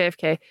much about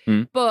JFK,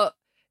 but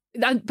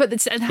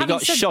he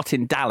got shot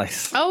in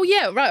Dallas. Oh,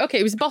 yeah, right. Okay,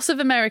 he was boss of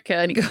America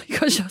and he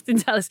got shot in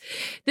Dallas.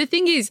 The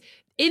thing is,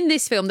 in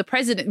this film, the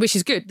president, which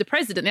is good,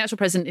 the actual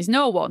president is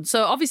no one.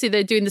 So obviously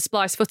they're doing the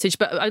splice footage,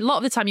 but a lot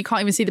of the time you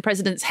can't even see the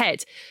president's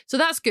head. So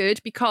that's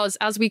good because,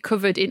 as we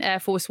covered in Air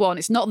Force One,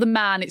 it's not the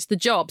man, it's the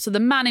job. So the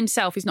man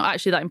himself is not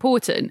actually that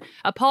important,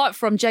 apart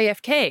from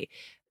JFK.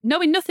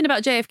 Knowing nothing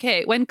about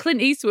JFK, when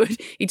Clint Eastwood,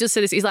 he just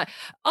said this, he's like,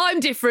 I'm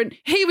different,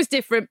 he was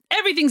different,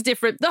 everything's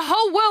different, the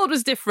whole world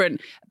was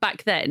different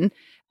back then.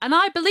 And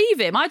I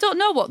believe him. I don't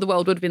know what the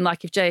world would have been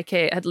like if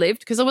JFK had lived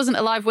because I wasn't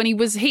alive when he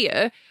was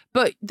here.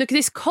 But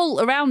this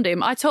cult around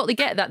him, I totally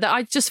get that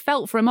I just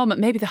felt for a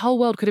moment maybe the whole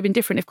world could have been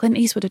different if Clint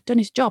Eastwood had done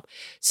his job.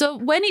 So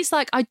when it's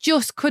like I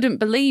just couldn't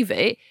believe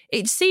it,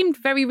 it seemed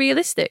very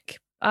realistic.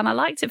 And I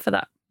liked it for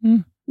that.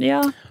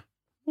 Yeah.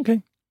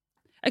 Okay.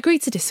 Agree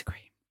to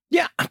disagree.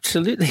 Yeah,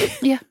 absolutely.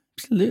 Yeah.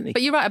 Absolutely.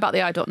 But you're right about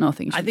the I don't know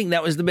thing. I think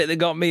that was the bit that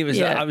got me.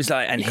 I was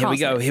like, and You here we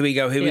can't go, say here we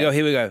go, here we go,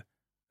 here we go.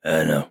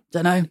 No.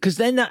 Don't know. Because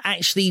then that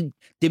actually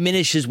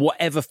diminishes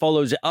whatever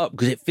follows it up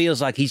because it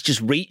feels like he's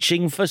just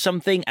reaching for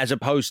something as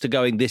opposed to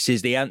going, this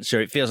is the answer.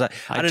 It feels like,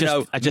 I don't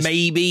know,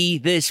 maybe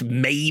this,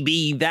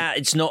 maybe that.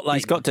 It's not like...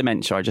 He's got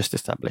dementia, I just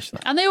established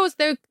that. And they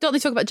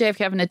talk about JFK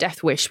having a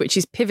death wish, which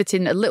is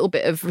pivoting a little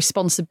bit of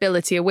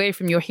responsibility away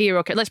from your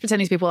hero. Let's pretend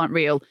these people aren't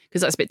real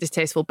because that's a bit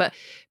distasteful, but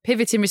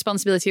pivoting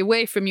responsibility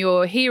away from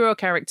your hero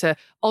character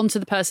onto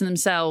the person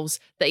themselves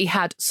that he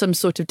had some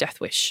sort of death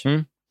wish.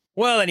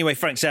 Well, anyway,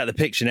 Frank's out of the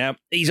picture now.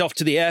 He's off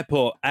to the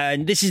airport,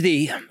 and it's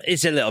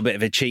a little bit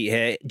of a cheat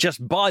here.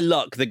 Just by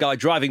luck, the guy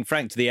driving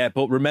Frank to the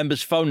airport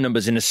remembers phone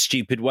numbers in a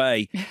stupid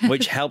way,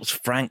 which helps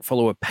Frank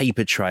follow a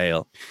paper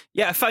trail.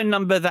 Yeah, a phone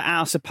number that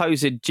our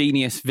supposed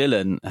genius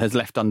villain has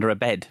left under a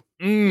bed.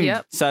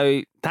 Yep.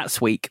 So that's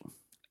weak.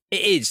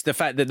 It is the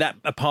fact that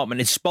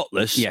apartment is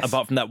spotless,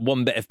 apart from that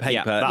one bit of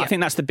paper. Yeah, I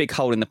think that's the big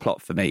hole in the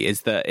plot for me,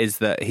 is that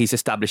he's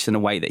established in a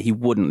way that he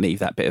wouldn't leave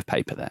that bit of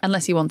paper there.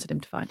 Unless he wanted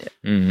him to find it.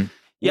 Mm-hmm.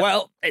 Yep.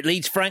 Well, it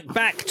leads Frank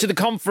back to the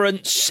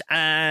conference,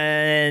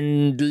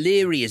 and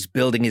Leary is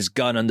building his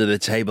gun under the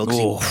table because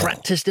he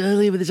practiced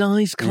earlier with his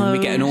eyes closed.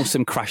 We get an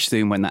awesome crash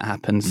zoom when that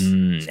happens.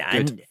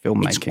 Good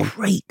filmmaking. It's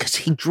great because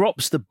he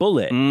drops the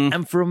bullet,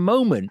 and for a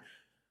moment,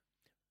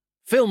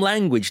 film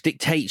language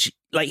dictates,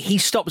 like, he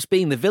stops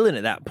being the villain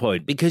at that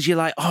point because you're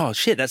like, oh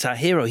shit, that's our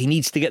hero. He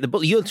needs to get the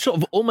bullet. You're sort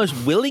of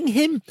almost willing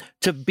him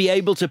to be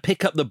able to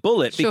pick up the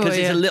bullet because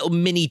it's a little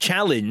mini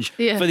challenge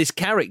for this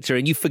character.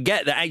 And you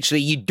forget that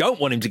actually you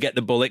don't want him to get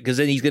the bullet because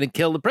then he's going to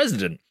kill the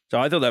president. So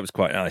I thought that was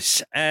quite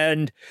nice.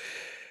 And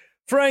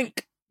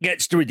Frank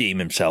gets to redeem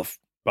himself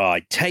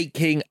by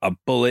taking a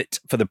bullet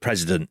for the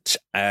president,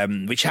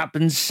 which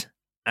happens,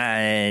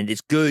 and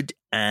it's good.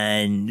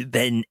 And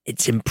then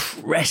it's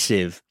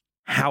impressive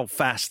how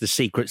fast the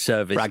Secret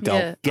Service get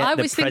I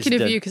the was thinking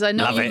president. of you because I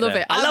know you love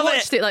it. I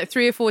watched it like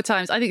 3 or 4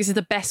 times. I think this is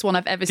the best one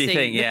I've ever seen.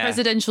 The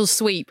presidential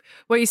sweep,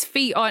 where his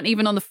feet aren't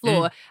even on the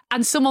floor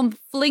and someone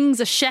flings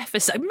a chef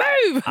and says,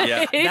 move!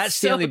 Yeah. That's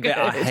the only bit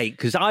I hate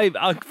because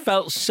I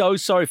felt so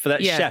sorry for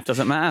that chef.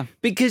 Doesn't matter.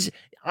 Because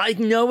I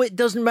know it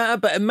doesn't matter,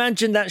 but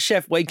imagine that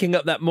chef waking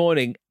up that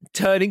morning,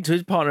 turning to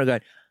his partner and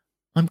going,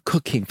 I'm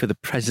cooking for the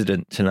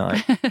president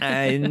tonight.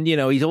 And, you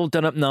know, he's all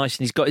done up nice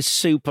and he's got his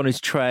soup on his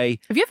tray.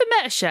 Have you ever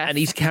met a chef? And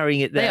he's carrying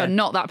it there. They are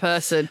not that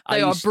person.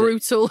 They are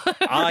brutal,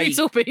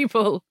 brutal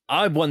people.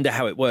 I wonder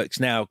how it works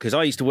now because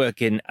I used to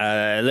work in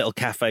a little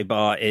cafe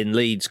bar in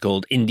Leeds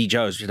called Indie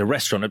Joe's, which is a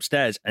restaurant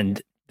upstairs.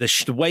 And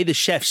the way the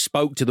chef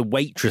spoke to the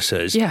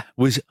waitresses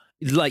was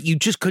like, you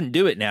just couldn't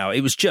do it now.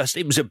 It was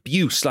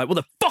abuse. Like, what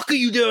the fuck are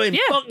you doing?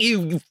 Fuck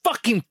you. You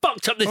fucking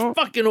fucked up this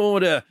fucking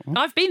order.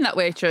 I've been that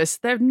waitress.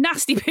 They're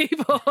nasty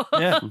people.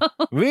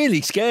 Really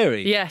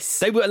scary. Yes.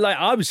 They were like,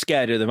 I was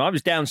scared of them. I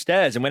was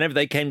downstairs, and whenever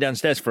they came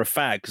downstairs for a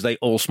fag, because they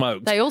all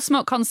smoked. They all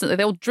smoke constantly.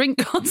 They all drink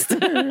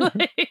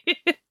constantly.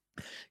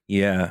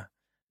 Yeah.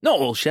 Not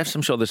all chefs.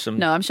 I'm sure there's some.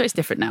 No, I'm sure it's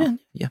different now.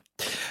 Yeah.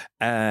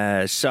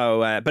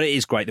 But it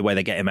is great the way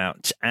they get him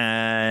out.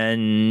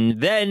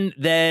 And then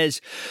there's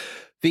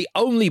the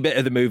only bit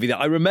of the movie that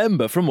I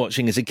remember from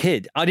watching as a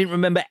kid. I didn't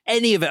remember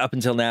any of it up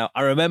until now.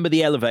 I remember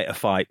the elevator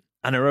fight.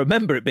 And I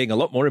remember it being a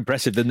lot more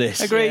impressive than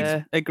this.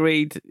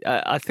 Agreed.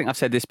 I think I've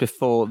said this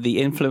before. The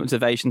influence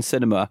of Asian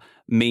cinema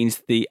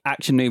means the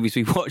action movies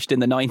we watched in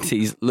the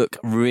 90s look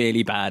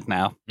really bad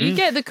now. You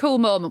get the cool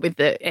moment with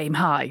the aim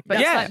high, but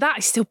it's like, that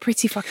is still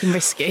pretty fucking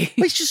risky.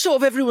 It's just sort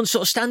of everyone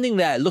sort of standing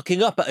there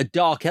looking up at a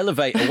dark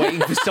elevator waiting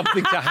for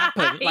something to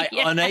happen, like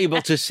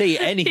unable to see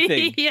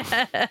anything.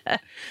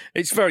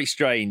 It's very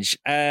strange.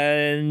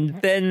 And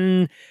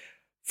then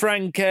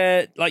Frank,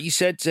 like you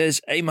said, says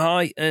aim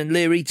high, and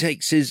Leary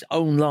takes his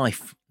own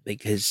life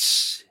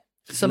because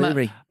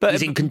Leary,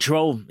 he's in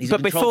control.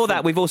 But before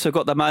that, we've also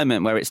got the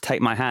moment where it's take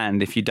my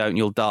hand. If you don't,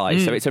 you'll die.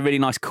 So it's a really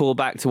nice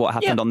callback to what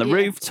happened on the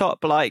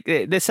rooftop. Like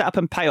the setup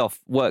and payoff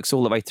works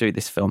all the way through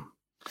this film.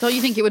 Don't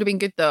you think it would have been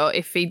good though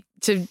if he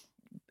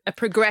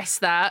progress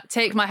that,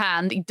 take my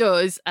hand, he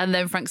does, and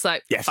then Frank's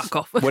like, fuck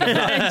off. Would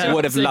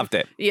have loved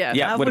it. Yeah.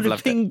 That would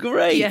have been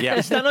great. Yeah.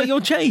 Is that not your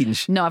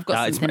change? No, I've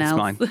got something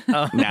else. It's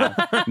mine. Now.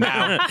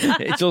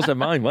 It's also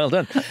mine. Well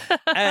done.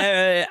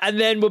 And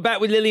then we're back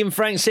with Lily and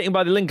Frank sitting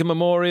by the Lincoln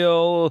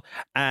Memorial,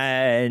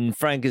 and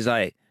Frank is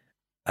like,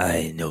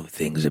 I know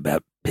things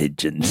about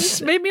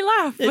pigeons. It made me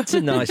laugh. It's a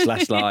nice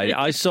last line.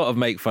 I sort of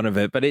make fun of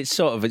it, but it's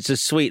a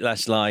sweet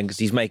last line because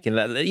he's making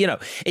that, you know,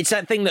 it's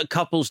that thing that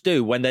couples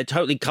do when they're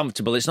totally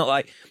comfortable. It's not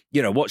like,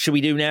 you know, what should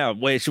we do now?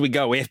 Where should we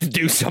go? We have to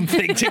do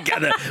something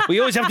together. We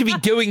always have to be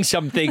doing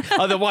something.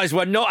 Otherwise,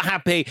 we're not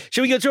happy.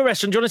 Should we go to a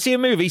restaurant? Do you want to see a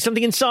movie?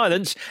 Something in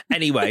silence?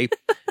 Anyway,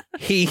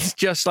 he's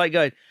just like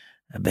going,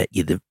 I bet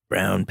you the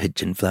brown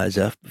pigeon flies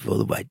off before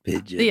the white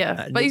pigeon.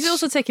 Yeah, but he's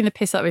also taking the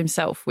piss out of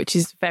himself, which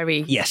is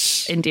very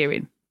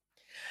endearing.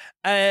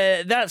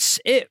 That's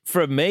it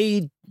from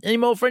me. Any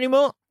more?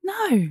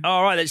 No.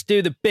 All right, let's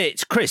do the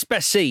bits. Chris,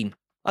 best scene.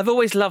 I've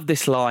always loved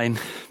this line.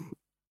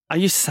 I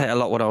used to say it a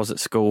lot when I was at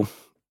school.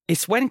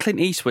 It's when Clint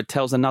Eastwood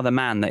tells another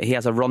man that he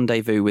has a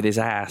rendezvous with his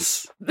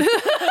ass.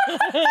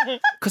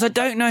 Because I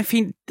don't know if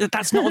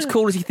that's not as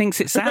cool as he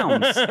thinks it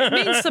sounds. It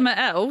means something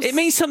else. It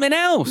means something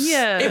else.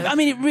 Yeah.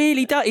 It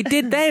really does. It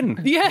did then.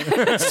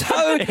 Yeah.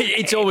 So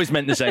it's always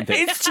meant the same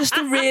thing. It's just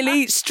a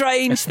really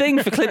strange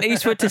thing for Clint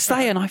Eastwood to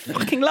say, and I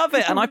fucking love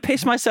it. And I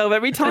piss myself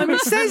every time he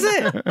says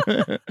it.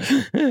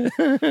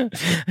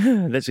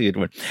 That's a good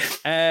one.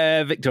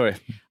 Victoria.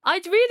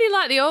 I'd really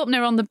like the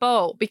opener on the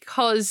boat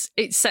because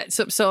it sets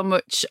up so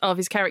much of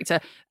his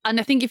character. And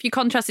I think if you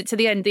contrast it to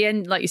the end,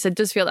 like you said,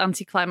 does feel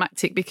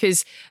anticlimactic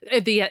because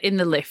in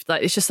the lift,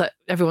 like it's just like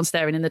everyone's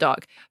staring in the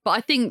dark. But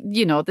I think,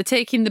 you know, the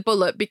taking the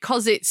bullet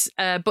because it's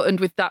buttoned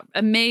with that,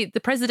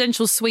 the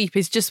presidential sweep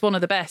is just one of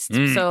the best.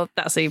 So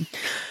that's him.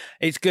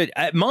 It's good.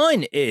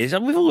 Mine is,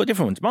 we've all got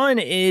different ones. Mine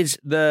is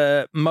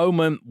the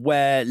moment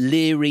where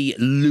Leary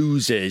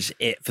loses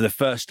it for the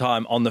first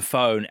time on the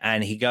phone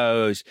and he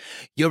goes,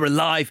 you're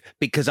alive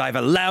because I've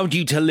allowed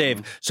you to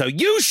live. So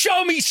you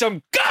show me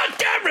some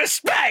goddamn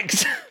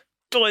respect.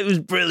 Oh, it was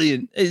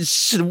brilliant.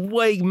 It's the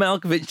way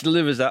Malkovich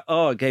delivers that.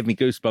 Oh, it gave me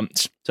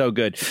goosebumps. So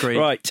good. Great.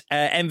 Right.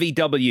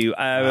 MVW.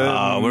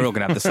 We're all going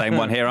to have the same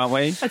one here, aren't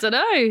we? I don't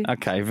know.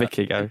 Okay,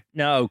 Vicky, go.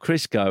 No,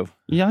 Chris, go.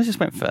 Yeah, I just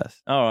went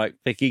first. All right,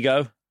 Vicky,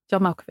 go.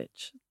 John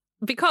Malkovich.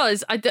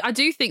 Because I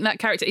do think that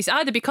character, it's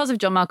either because of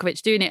John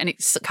Malkovich doing it and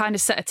it's kind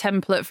of set a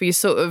template for your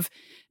sort of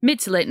mid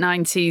to late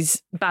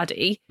 90s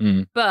baddie,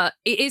 but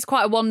it is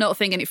quite a one-note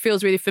thing and it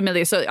feels really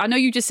familiar. So I know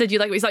you just said you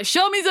like it. It's like,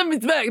 show me some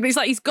respect. But it's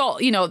like he's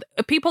got, you know,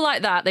 people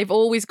like that, they've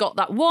always got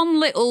that one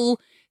little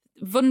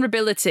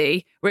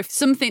vulnerability where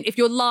if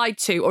you're lied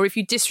to or if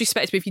you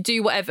disrespect him, if you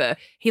do whatever,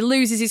 he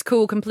loses his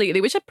cool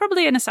completely, which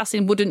probably an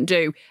assassin wouldn't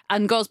do,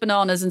 and goes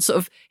bananas and sort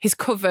of his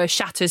cover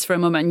shatters for a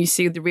moment and you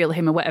see the real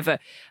him or whatever.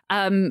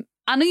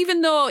 And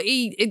even though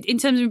he, in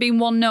terms of him being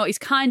one note, he's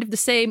kind of the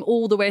same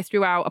all the way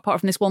throughout, apart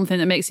from this one thing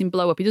that makes him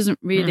blow up. He doesn't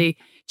really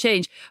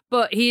change,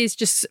 but he is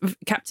just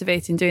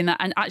captivating doing that,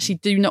 and actually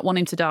do not want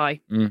him to die.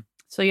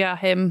 So yeah,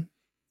 him.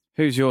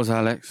 Who's yours,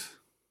 Alex?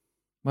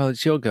 Well,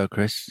 it's your go,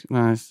 Chris.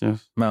 No, it's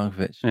yours.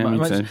 Malkovich.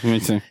 Yeah, me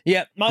too.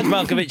 Yeah, mine's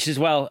Malkovich as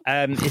well.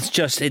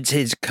 It's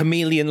his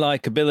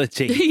chameleon-like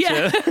ability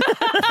to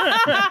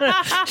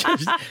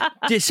just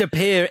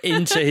disappear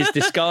into his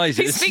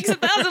disguises. He speaks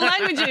 1,000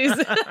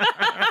 languages.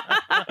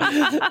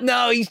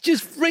 No, he's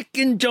just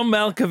freaking John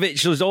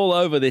Malkovich was all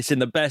over this in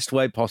the best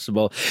way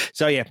possible.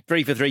 So yeah,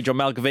 3 for 3, John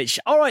Malkovich.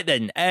 All right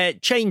then,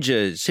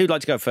 changes. Who'd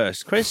like to go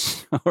first?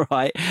 Chris? All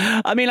right.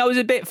 I mean, I was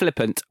a bit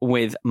flippant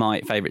with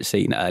my favourite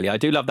scene earlier. I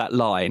do love that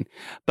line,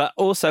 but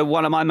also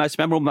one of my most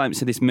memorable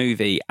moments of this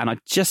movie, and I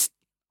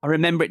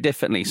remember it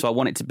differently, so I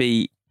want it to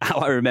be how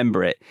I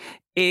remember it,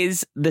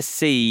 is the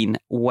scene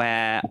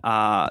where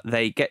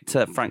they get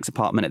to Frank's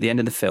apartment at the end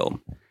of the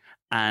film,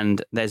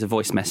 and there's a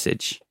voice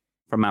message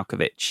from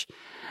Malkovich.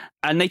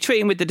 And they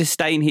treat him with the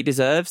disdain he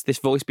deserves, this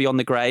voice beyond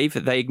the grave.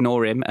 They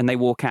ignore him and they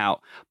walk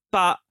out.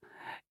 But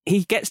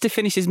he gets to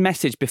finish his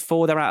message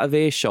before they're out of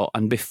earshot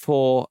and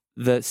before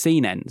the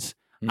scene ends.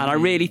 And I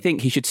really think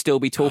he should still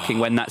be talking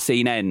when that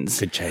scene ends.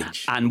 Good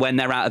change. And when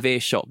they're out of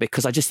earshot,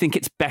 because I just think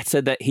it's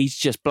better that he's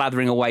just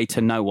blathering away to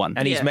no one.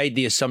 And he's made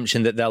the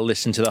assumption that they'll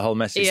listen to the whole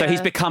message. So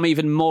he's become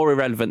even more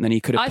irrelevant than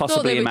he could have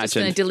possibly imagined. I thought they were just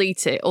going to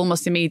delete it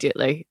almost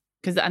immediately.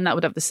 And that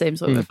would have the same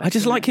sort of effect. I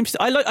just like him.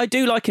 I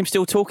do like him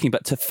still talking,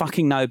 but to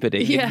fucking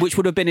nobody, which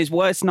would have been his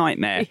worst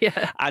nightmare.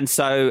 Yeah. And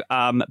so,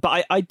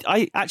 but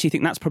I actually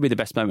think that's probably the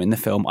best moment in the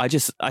film. I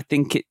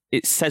think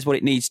it says what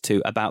it needs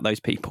to about those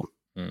people.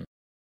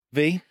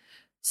 V?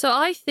 So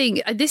I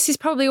think this is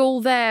probably all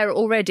there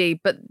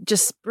already, but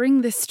just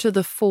bring this to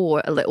the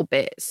fore a little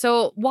bit.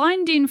 So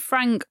winding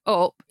Frank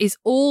up is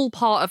all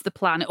part of the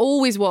plan. It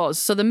always was.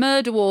 So the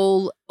murder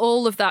wall,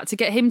 all of that to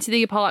get him to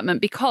the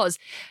apartment, because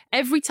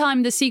every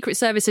time the Secret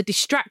Service are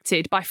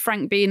distracted by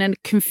Frank being a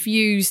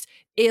confused,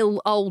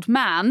 ill old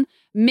man,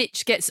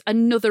 Mitch gets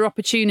another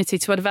opportunity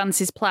to advance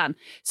his plan.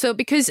 So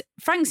because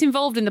Frank's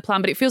involved in the plan,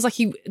 but it feels like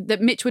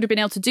that Mitch would have been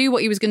able to do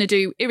what he was going to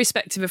do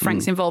irrespective of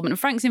Frank's involvement. And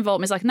Frank's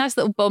involvement is like a nice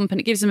little bump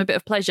and it gives him a bit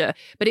of pleasure,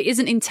 but it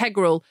isn't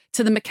integral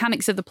to the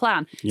mechanics of the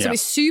plan. Yeah. So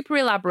it's super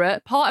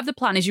elaborate. Part of the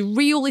plan is you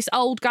reel this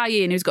old guy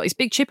in who's got his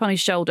big chip on his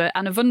shoulder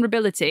and a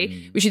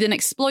vulnerability, which you then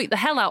exploit the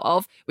hell out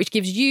of, which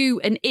gives you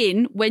an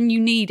in when you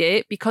need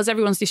it because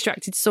everyone's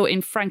distracted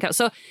sorting Frank out.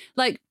 So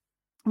like,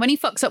 when he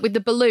fucks up with the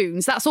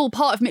balloons, that's all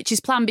part of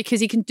Mitch's plan because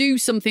he can do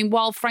something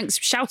while Frank's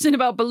shouting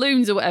about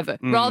balloons or whatever,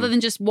 rather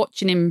than just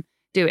watching him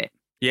do it.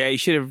 Yeah, you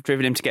should have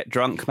driven him to get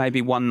drunk maybe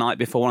one night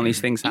before one of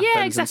these things happens.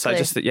 Yeah, exactly.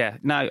 And so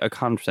I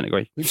 100%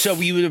 agree. So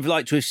you would have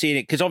liked to have seen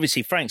it, because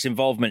obviously Frank's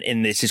involvement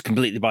in this is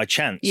completely by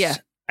chance. Yeah.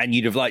 And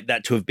you'd have liked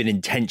that to have been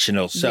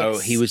intentional. So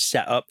he was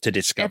set up to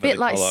discover a bit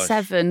like collage.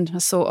 Seven,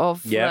 sort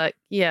of. Yeah. Like,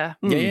 yeah.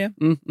 Yeah.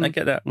 I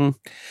get that.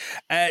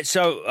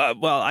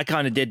 Well, I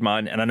kind of did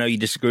mine, and I know you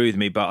disagree with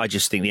me, but I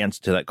just think the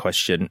answer to that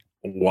question,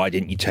 why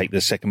didn't you take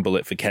the second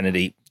bullet for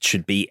Kennedy,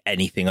 should be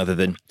anything other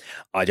than,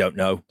 I don't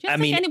know.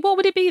 What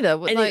would it be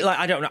though?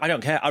 I don't know. I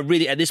don't care. I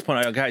really, at this point,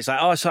 I don't care. It's like,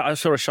 I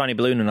saw a shiny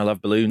balloon and I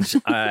love balloons.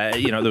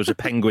 There was a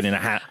penguin in a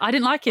hat. I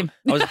didn't like him.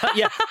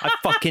 I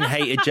fucking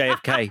hated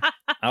JFK.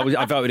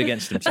 I voted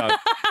against him. So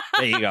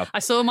there you go. I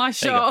saw my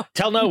shot.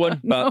 Tell no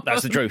one, but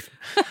that's the truth.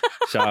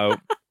 So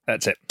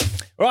that's it.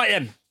 Right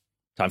then,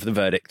 time for the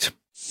verdict.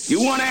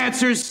 You want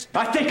answers?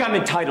 I think I'm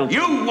entitled.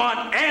 You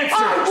want answers?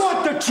 I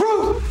want the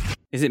truth.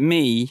 Is it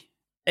me?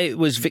 It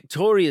was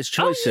Victoria's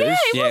choices.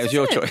 Oh, it was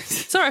your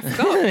choice. Sorry, I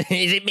forgot.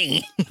 Is it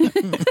me?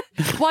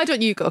 Why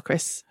don't you go,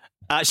 Chris?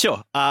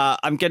 Sure.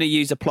 I'm going to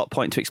use a plot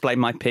point to explain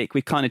my pick.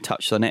 We've kind of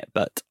touched on it,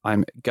 but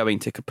I'm going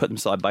to put them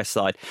side by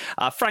side.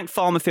 Frank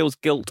Farmer feels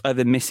guilt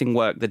over missing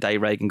work the day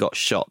Reagan got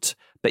shot,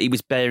 but he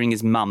was burying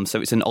his mum, so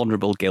it's an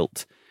honourable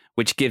guilt,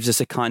 which gives us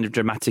a kind of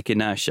dramatic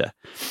inertia.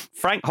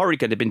 Frank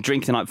Horrigan had been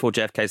drinking the night before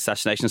JFK's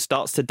assassination and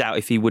starts to doubt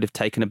if he would have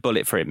taken a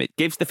bullet for him. It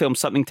gives the film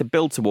something to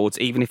build towards,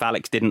 even if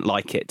Alex didn't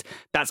like it.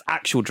 That's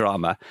actual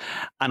drama.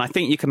 And I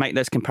think you can make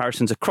those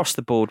comparisons across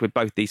the board with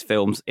both these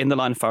films. In the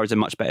Line of Fire is a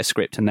much better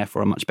script and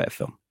therefore a much better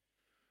film.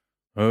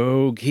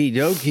 Okie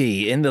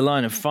dokie. In the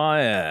Line of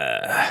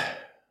Fire.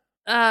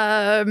 See,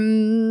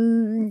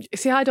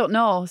 I don't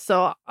know,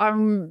 so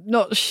I'm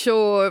not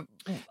sure.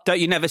 Don't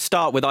you never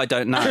start with I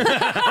don't know?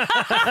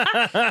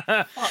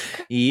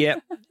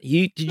 Yep.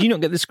 Did you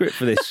not get the script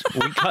for this?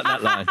 We cut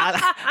that line.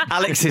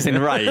 Alex is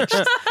enraged.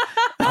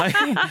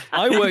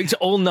 I worked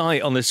all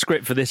night on the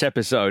script for this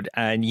episode,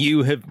 and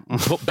you have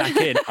put back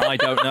in, I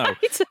don't know.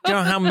 Do you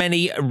know how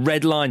many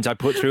red lines I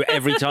put through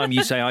every time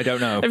you say, I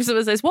don't know? Every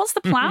someone says, what's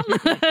the plan?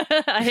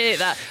 I hate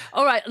that.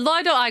 All right,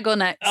 why don't I go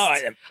next? All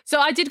right, then. So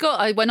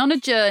I went on a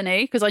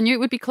journey because I knew it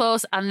would be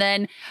close, and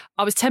then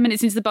I was 10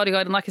 minutes into The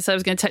Bodyguard, and like I said, I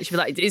was going to text you,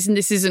 like,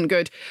 this isn't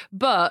good.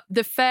 But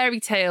the fairy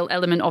tale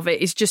element of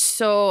it is just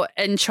so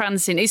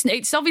entrancing.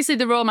 It's obviously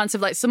the romance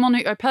of like someone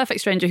a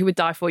perfect stranger who would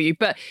die for you,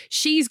 but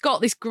she's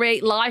got this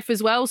great life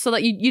as well, so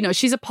that you know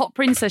she's a pop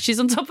princess, she's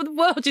on top of the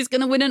world, she's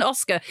going to win an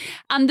Oscar.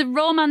 And the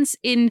romance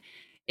in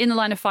The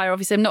Line of Fire,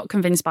 obviously I'm not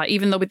convinced by,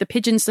 even though with the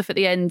pigeon stuff at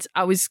the end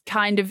I was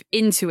kind of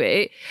into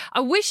it. I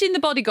wish in The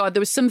Bodyguard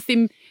there was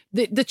something,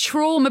 the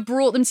trauma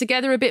brought them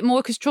together a bit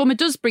more, because trauma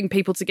does bring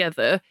people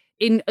together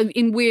in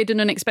weird and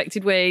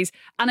unexpected ways.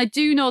 And I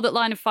do know that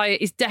Line of Fire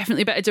is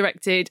definitely better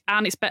directed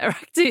and it's better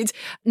acted,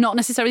 not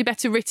necessarily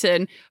better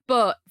written.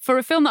 But for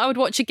a film that I would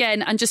watch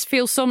again and just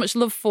feel so much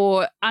love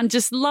for and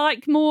just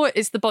like more,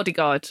 it's The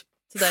Bodyguard.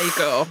 So there you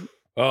go.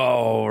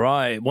 Oh,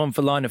 right. One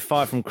for Line of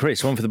Fire from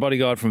Chris, one for The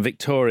Bodyguard from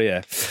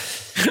Victoria.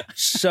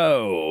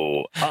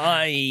 So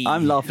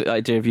I'm laughing at the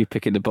idea of you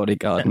picking The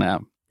Bodyguard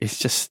now. It's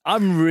just...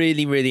 I'm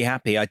really, really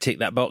happy I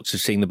ticked that box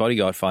of seeing The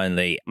Bodyguard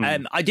finally.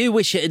 I do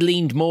wish it had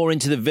leaned more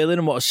into the villain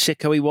and what a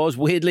sicko he was.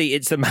 Weirdly,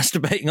 it's the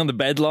masturbating on the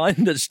bed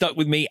line that stuck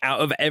with me out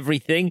of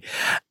everything.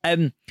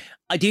 I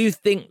do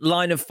think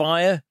Line of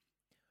Fire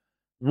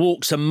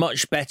walks a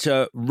much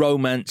better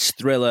romance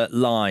thriller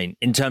line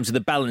in terms of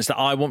the balance that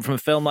I want from a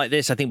film like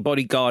this. I think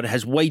Bodyguard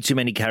has way too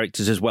many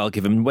characters as well,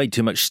 given way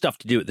too much stuff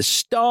to do at the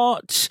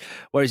start,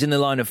 whereas in The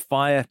Line of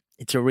Fire,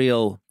 it's a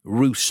real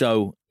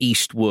Russo,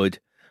 Eastwood,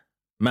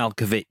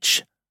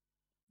 Malkovich,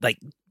 like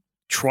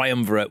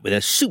triumvirate with a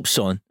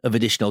soupçon of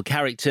additional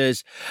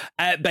characters.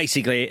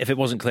 Basically, if it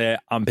wasn't clear,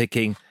 I'm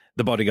picking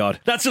The Bodyguard.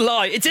 That's a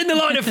lie. It's in The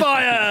Line of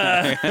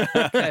Fire.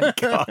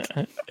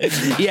 God.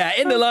 Yeah,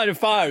 In the Line of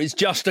Fire is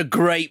just a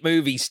great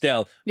movie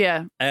still.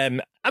 Yeah.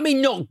 I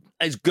mean, not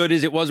as good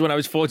as it was when I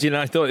was 14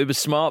 and I thought it was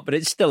smart, but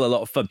it's still a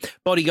lot of fun.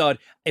 Bodyguard,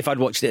 if I'd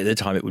watched it at the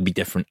time, it would be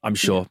different, I'm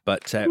sure.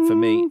 But for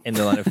me, In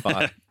the Line of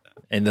Fire.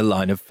 In the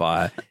Line of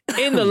Fire.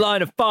 In the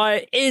Line of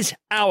Fire is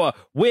our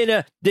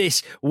winner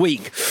this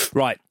week.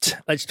 Right,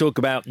 let's talk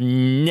about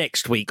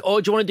next week.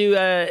 Or do you want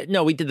to do...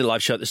 no, we did the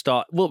live show at the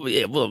start. Well,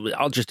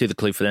 I'll just do the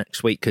clue for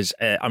next week because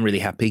I'm really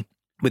happy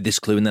with this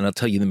clue, and then I'll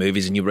tell you the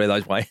movies and you'll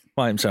realise why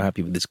I'm so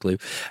happy with this clue.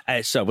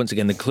 So once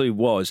again, the clue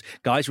was,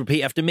 guys,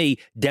 repeat after me,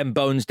 dem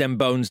bones, dem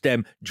bones,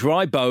 dem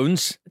dry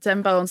bones.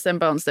 Dem bones, dem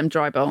bones, dem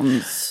dry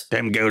bones.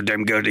 Dem girl,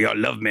 do you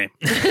love me?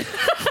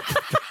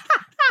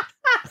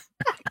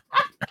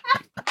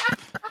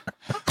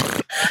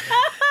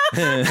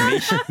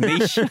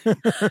 Niche. No,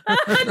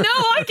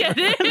 I get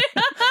it.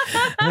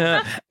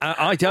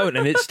 I don't,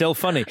 and it's still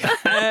funny.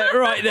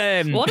 Right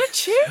then. What a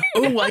tune.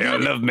 Oh, they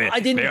all love me.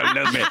 They all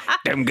love me.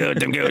 Them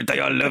good, they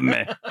all love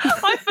me.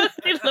 I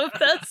fucking love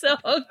that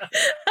song.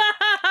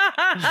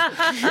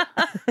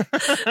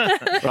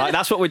 Right,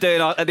 that's what we're doing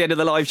at the end of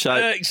the live show.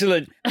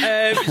 Excellent.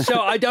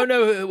 So I don't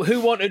know who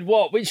wanted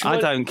what. Which one?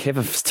 I don't give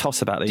a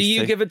toss about these Do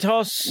you two. give a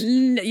toss?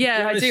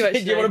 Yeah, I do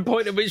actually. Do you want to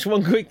point at which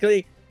one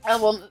quickly? I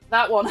want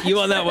that one. You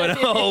want that one?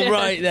 Oh,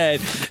 right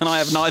then. And I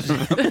have neither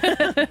of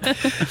them.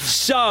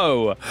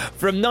 So,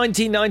 from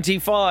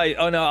 1995...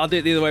 Oh, no, I'll do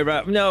it the other way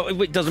around. No,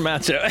 it doesn't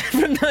matter.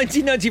 From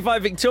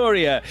 1995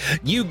 Victoria,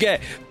 you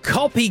get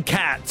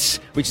Copycat,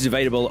 which is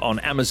available on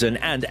Amazon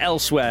and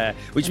elsewhere,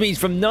 which means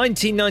from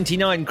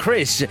 1999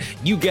 Chris,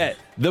 you get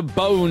The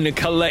Bone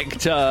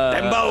Collector.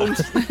 Them bones.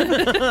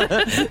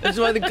 That's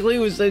why the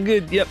clue was so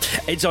good. Yep.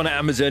 It's on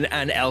Amazon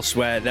and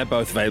elsewhere. They're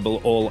both available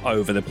all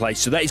over the place.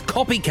 So that is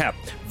Copycat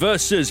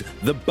versus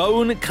The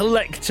Bone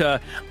Collector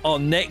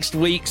on next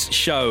week's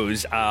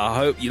shows. I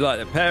hope you like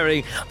the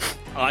pairing.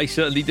 I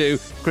certainly do.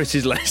 Chris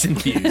is less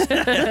enthused.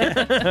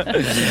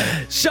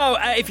 So,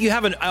 if you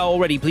haven't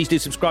already, please do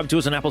subscribe to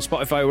us on Apple,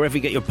 Spotify, wherever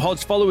you get your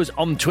pods. Follow us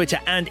on Twitter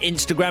and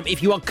Instagram.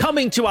 If you are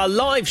coming to our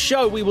live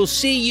show, we will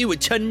see you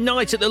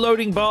tonight at the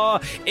Loading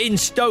Bar in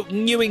Stoke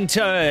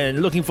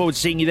Newington. Looking forward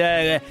to seeing you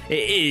there.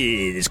 It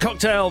is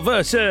Cocktail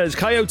versus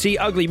Coyote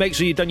Ugly. Make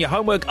sure you've done your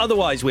homework.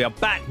 Otherwise, we are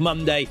back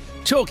Monday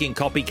talking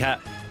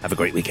Copycat. Have a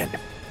great weekend.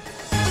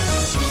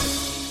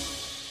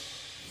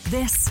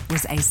 This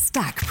was a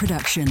Stack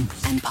production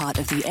and part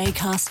of the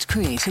Acast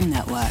Creator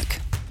Network.